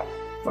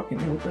 fucking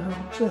hell, what the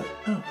hell was that?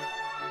 Oh.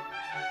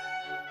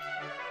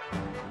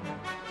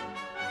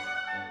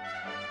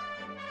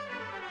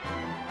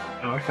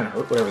 Oh, that kind of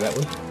hurt, whatever that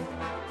was.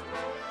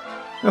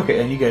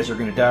 Okay, and you guys are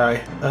gonna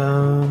die.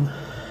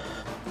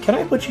 Can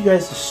I put you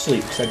guys to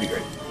sleep? Because that'd be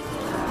great.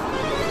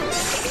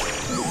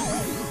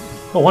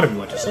 Oh, one of you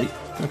went to sleep.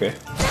 Okay.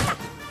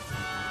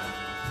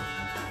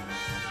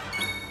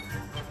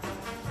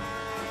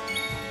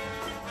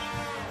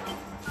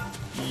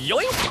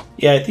 Yoink!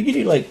 Yeah, I think you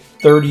need like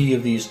 30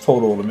 of these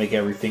total to make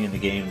everything in the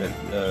game that,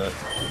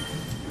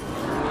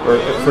 or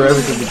for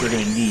everything that you're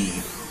gonna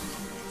need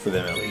for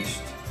them at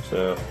least.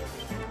 So,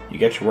 you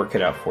got your work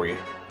cut out for you.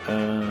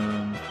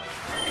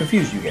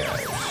 Confuse you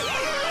guys.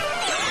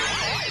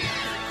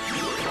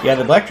 Yeah,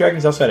 the black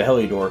dragons outside of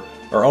Heliodor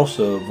are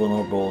also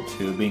vulnerable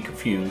to being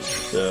confused,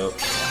 so...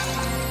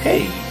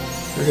 Hey!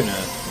 You're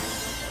gonna...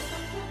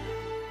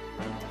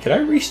 Could I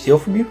re-steal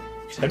from you?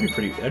 That'd be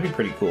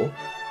pretty cool.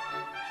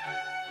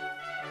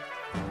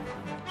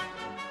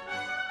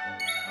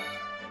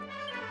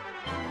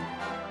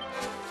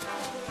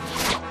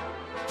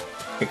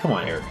 Okay, come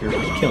on, Eric. You're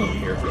killing me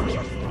here.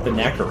 The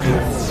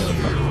Knacker-Rat.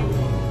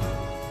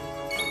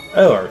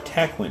 Oh, our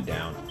attack went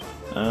down.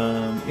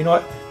 You know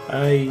what?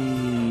 I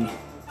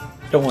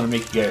don't want to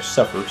make you guys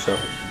suffer, so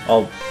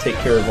I'll take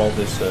care of all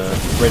this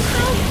red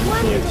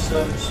weekly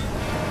episodes.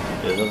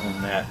 Because other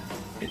than that,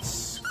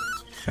 it's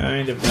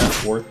kind of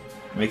not worth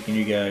making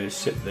you guys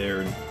sit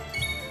there and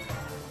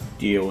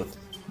deal with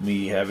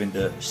me having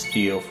to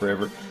steal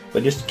forever.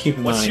 But just keep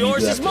in mind, what's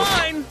yours is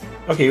mine.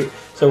 Okay,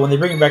 so when they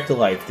bring him back to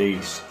life, they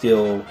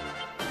still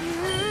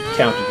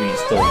count as being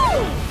stolen.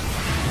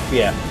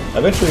 Yeah,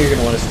 eventually you're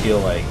going to want to steal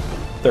like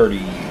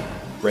 30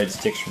 red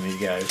sticks from these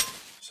guys.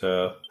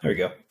 So, there we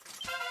go.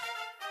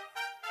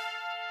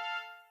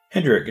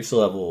 Hendrik gets a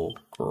level.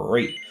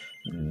 Great.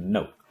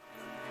 No.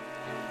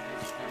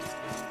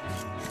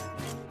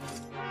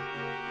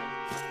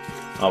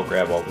 I'll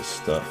grab all this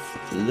stuff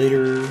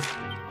later.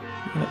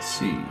 Let's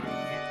see.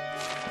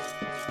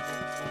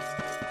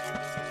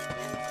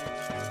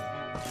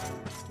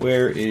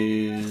 Where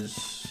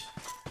is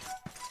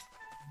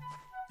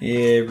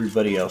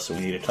everybody else that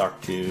we need to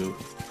talk to?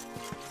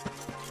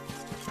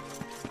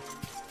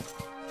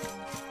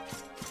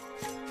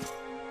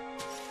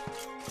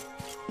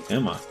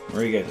 Come on,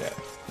 where are you guys at?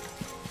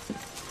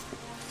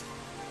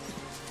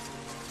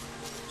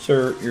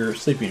 Sir, you're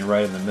sleeping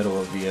right in the middle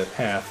of the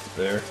path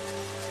there.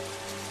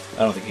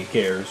 I don't think he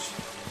cares.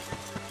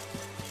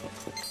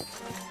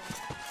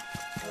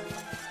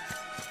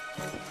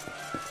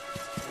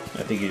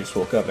 I think he just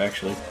woke up,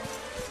 actually.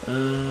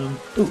 Ooh,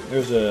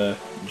 there's a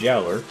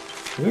Jowler.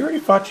 Have we already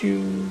fought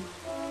you?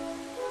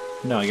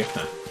 No, I guess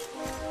not.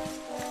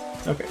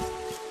 Okay.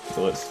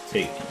 So let's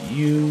take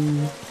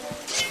you.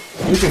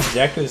 You're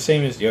exactly the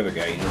same as the other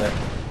guy, you know that?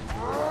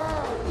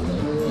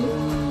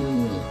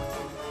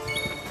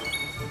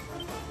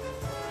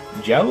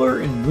 Jowler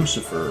and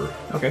Lucifer.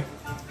 Okay.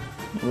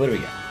 What do we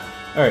got?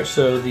 Alright,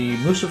 so the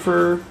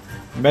Lucifer,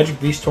 Magic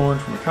Beast Horn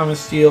from a common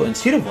steel, and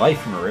Seed of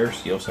Life from a rare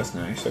steel, so that's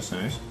nice, that's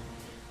nice.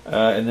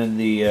 And then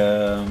the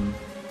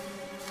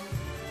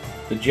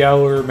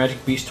Jowler,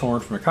 Magic Beast Horn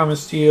from a common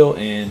steel,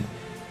 and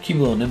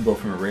Cumulonimbo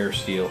from a rare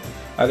steel.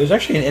 There's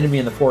actually an enemy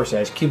in the forest that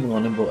has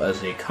Cumulonimbo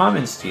as a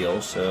common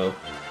steel, so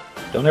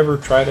don't ever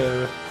try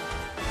to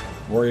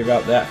worry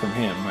about that from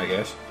him, I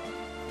guess.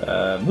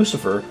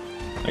 Lucifer,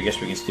 I guess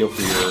we can steal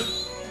for your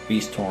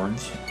Beast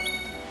Horns.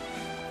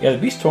 Yeah, the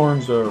Beast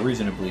Horns are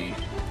reasonably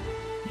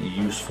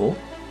useful.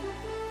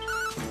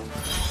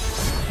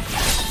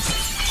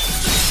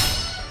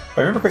 If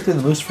I remember correctly,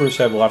 the Lucifers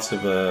have lots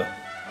of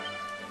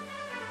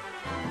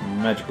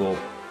magical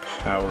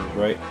powers,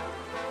 right?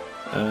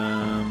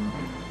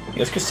 Yeah,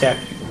 let's just sap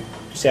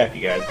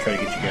you guys. Try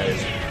to get you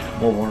guys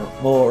more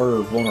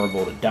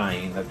vulnerable to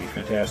dying. That'd be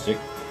fantastic.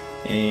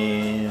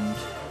 And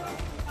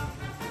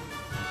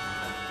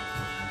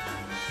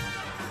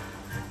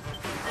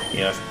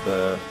yeah, let's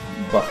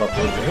buff up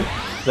a little bit.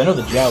 Because I know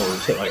the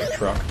Jowlers hit like a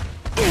truck.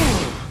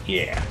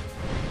 Yeah.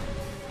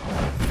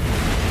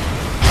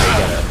 You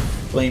got a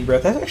Flame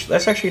Breath.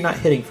 That's actually not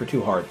hitting for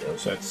too hard though,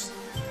 so that's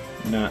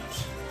not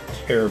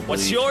terribly.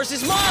 What's yours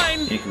is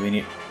mine.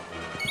 Inconvenient.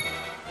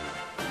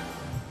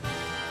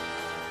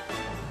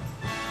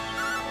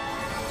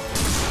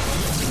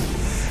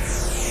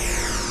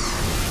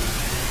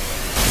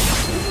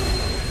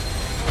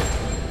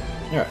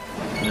 Alright,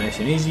 nice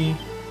and easy.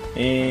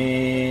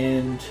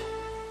 And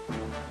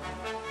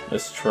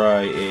let's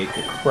try a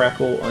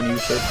crackle on you,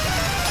 sir.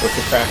 Or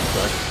the crackle,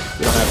 sorry.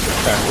 We don't have the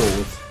crackle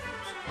with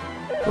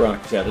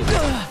Veronica's added.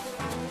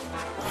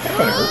 That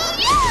kind of hurt.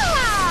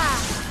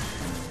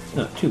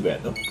 Not too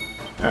bad, though.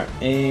 Alright,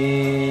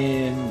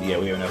 and yeah,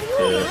 we have enough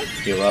to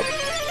heal up.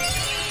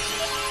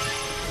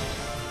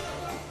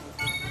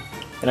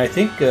 And I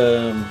think,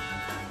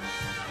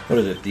 what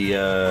is it?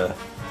 The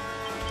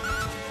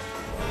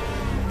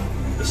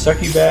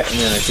Succubat, and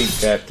then I think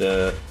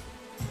that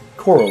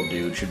Coral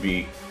dude should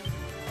be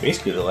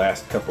basically the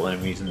last couple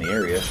enemies in the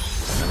area.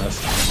 Unless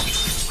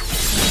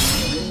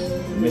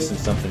I'm missing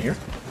something here.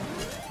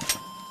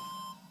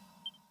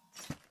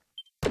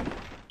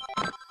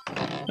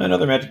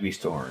 Another Magic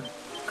Beast Horn.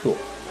 Cool.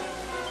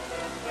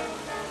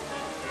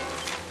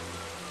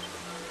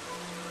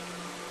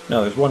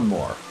 No, there's one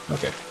more.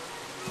 Okay.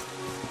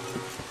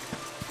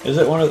 Is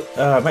it one of?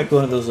 It might be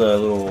one of those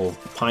little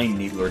Pine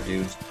Needler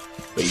dudes.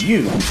 But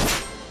you.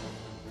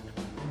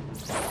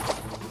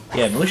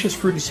 Yeah, Malicious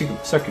Fruity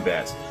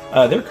Succubats.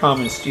 Their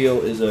common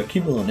steel is a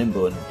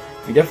Cumulonimbo, and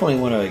you definitely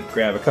want to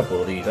grab a couple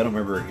of these. I don't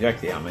remember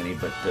exactly how many,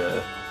 but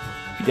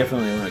you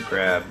definitely want to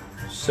grab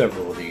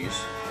several of these.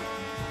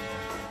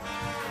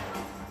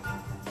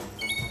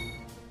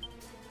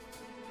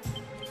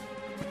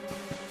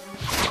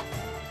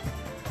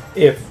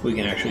 If we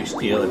can actually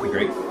steal, that'd be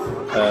great.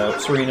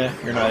 Serena,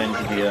 you're not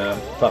into the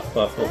buff,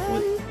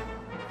 hopefully.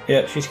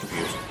 Yeah, she's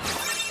confused.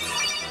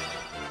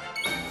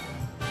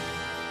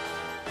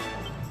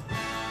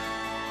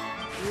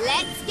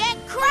 Let's get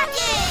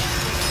cracking!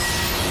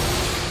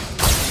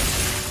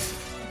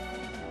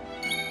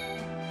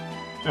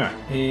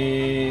 Alright,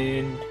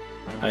 and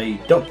I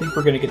don't think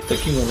we're going to get the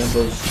Cumulonimbus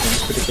in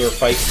this particular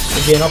fight.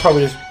 Again, I'll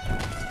probably just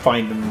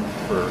find them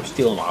or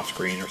steal them off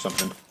screen or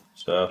something.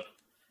 So,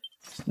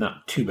 it's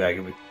not too big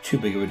of a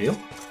deal.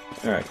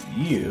 Alright,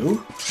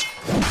 you...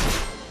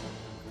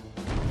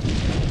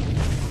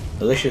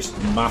 Delicious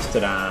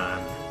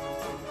Mastodon.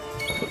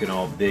 Looking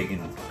all big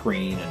and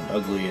green and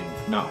ugly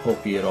and not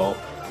hopey at all.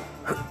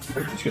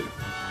 Excuse me.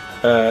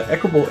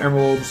 Equitable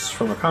Emeralds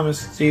from a common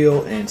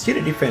steel and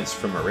Seeded Defense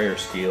from a rare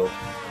steel.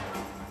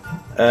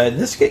 In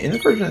this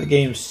version of the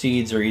game,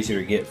 seeds are easier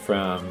to get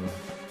from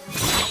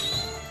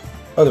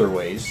other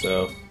ways,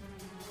 so...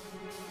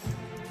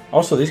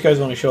 Also, these guys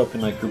only show up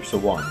in like groups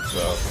of one,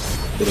 so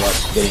good luck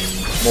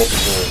getting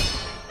multiple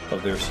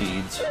of their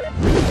seeds.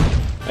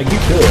 Like you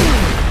could,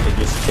 it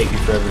just take you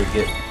forever to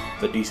get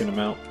a decent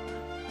amount.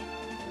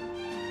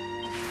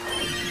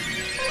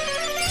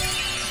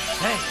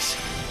 Thanks.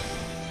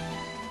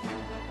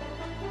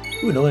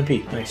 Ooh, no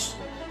MP, nice.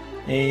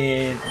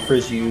 And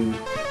frizz you.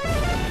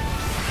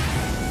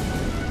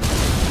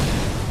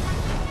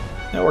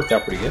 That worked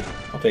out pretty good.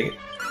 I'll take it.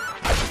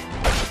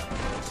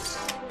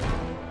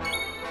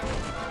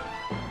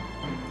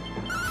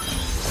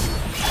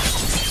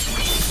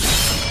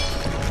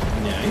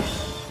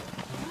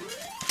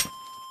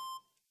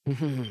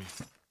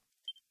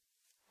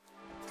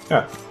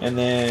 Alright, and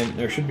then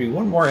there should be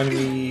one more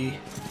enemy.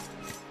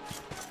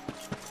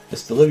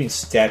 It's the living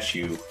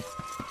statue.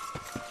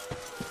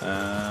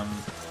 I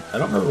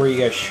don't remember where you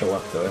guys show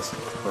up though, that's the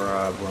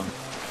problem.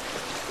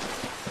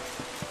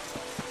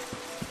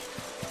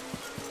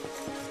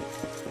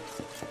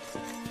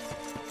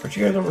 Aren't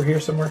you guys over here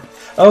somewhere?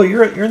 Oh,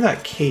 you're in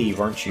that cave,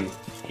 aren't you?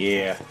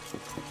 Yeah.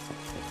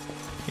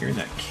 You're in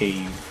that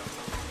cave.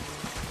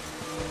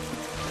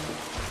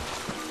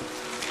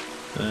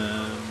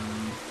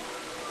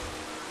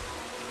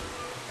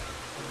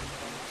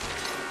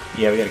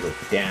 Yeah, we gotta go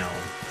down.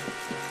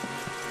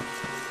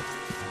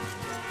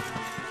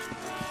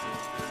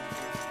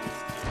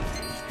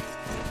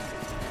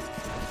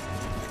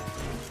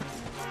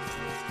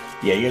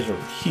 Yeah, you guys are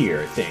over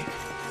here, I think.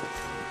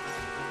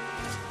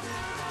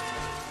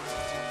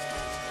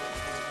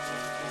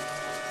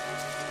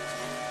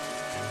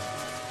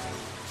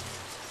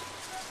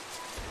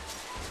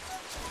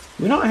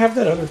 We don't have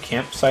that other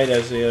campsite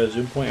as a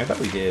zoom point? I thought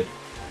we did.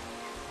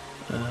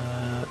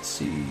 Let's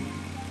see.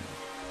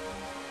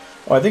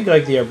 Oh, I think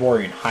like the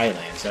Arborian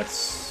Highlands.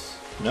 That's...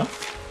 No?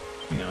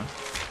 Hang on.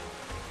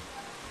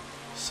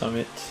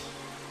 Summit.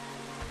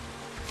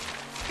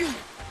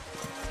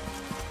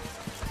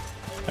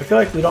 I feel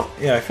like we don't...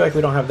 Yeah, I feel like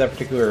we don't have that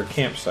particular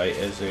campsite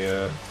as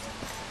a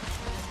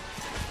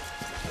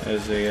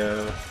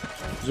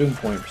zoom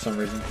point for some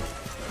reason.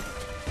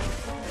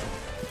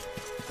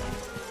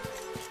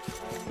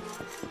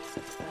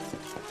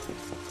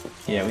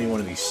 Yeah, we need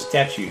one of these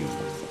statues.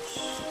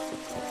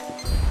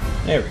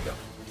 There we go.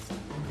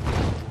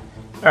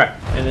 Alright,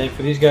 and then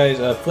for these guys,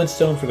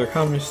 Flintstone for their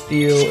common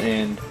steel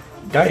and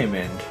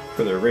Diamond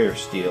for their rare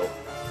steel.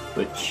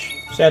 Which,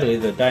 sadly,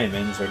 the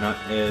diamonds are not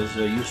as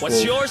useful.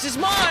 What's yours is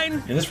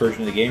mine! In this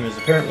version of the game, as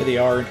apparently they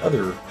are in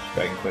other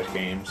Dragon Quest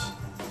games.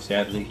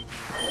 Sadly.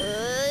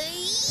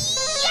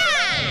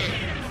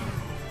 Yeah!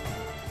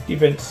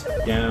 Defense,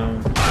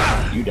 down,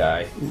 you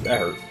die. Ooh, that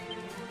hurt.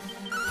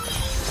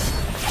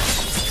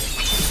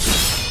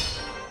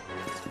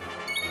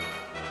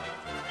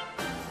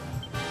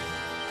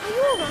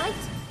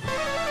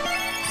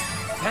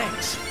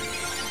 Thanks.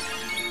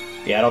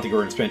 Yeah, I don't think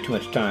we're gonna spend too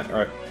much time.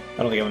 Or I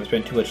don't think I'm gonna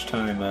spend too much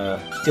time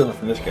stealing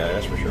from this guy.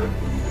 That's for sure.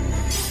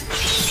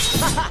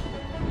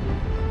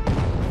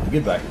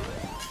 Goodbye.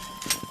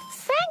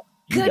 Thank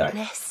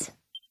goodness.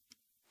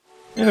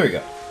 And there we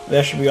go.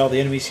 That should be all the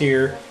enemies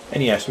here.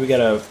 And yeah, so we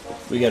gotta.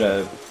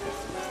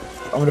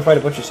 I'm gonna fight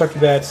a bunch of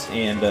succubats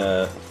and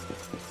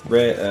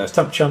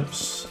stump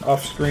chumps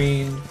off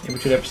screen in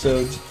between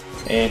episodes,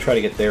 and try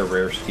to get their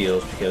rare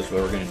steals because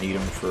we're gonna need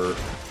them for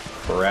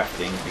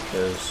crafting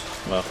because,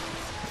 well,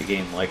 the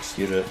game likes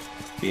you to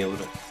be able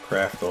to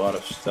craft a lot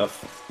of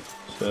stuff.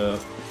 So,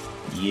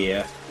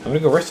 yeah. I'm gonna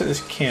go rest at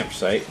this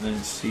campsite and then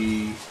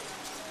see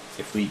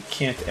if we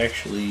can't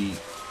actually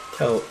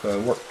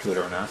work to it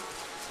or not.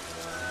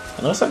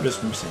 Unless I'm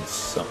just missing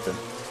something.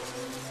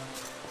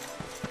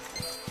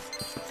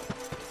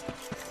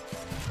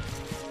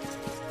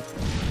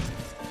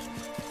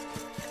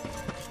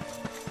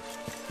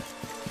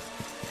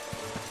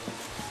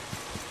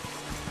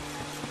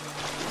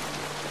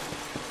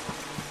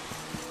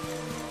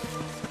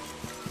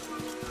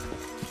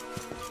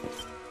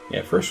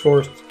 Yeah, first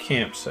floor is the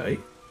campsite.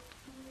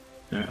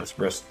 Alright, let's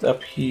rest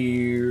up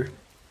here.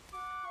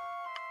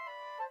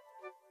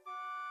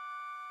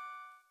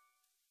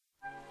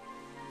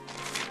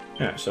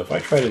 Alright, so if I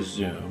try to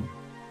zoom...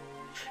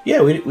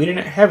 Yeah, we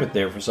didn't have it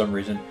there for some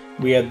reason.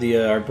 We had the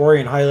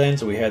Arborian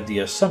Highlands and we had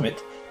the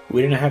Summit.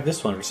 We didn't have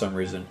this one for some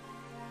reason.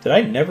 Did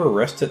I never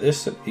rest at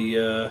this at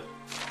the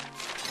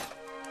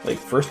like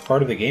first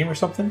part of the game or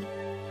something?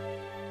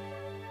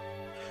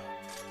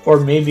 Or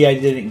maybe I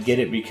didn't get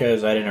it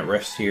because I didn't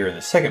rest here in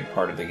the second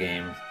part of the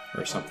game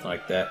or something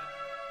like that.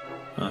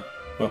 Huh.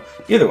 Well,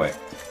 either way,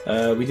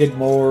 we did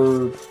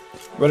more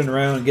running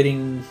around and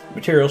getting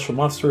materials from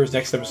monsters.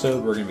 Next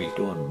episode, we're going to be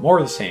doing more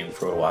of the same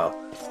for a while.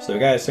 So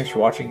guys, thanks for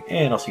watching,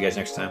 and I'll see you guys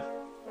next time.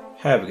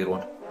 Have a good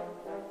one.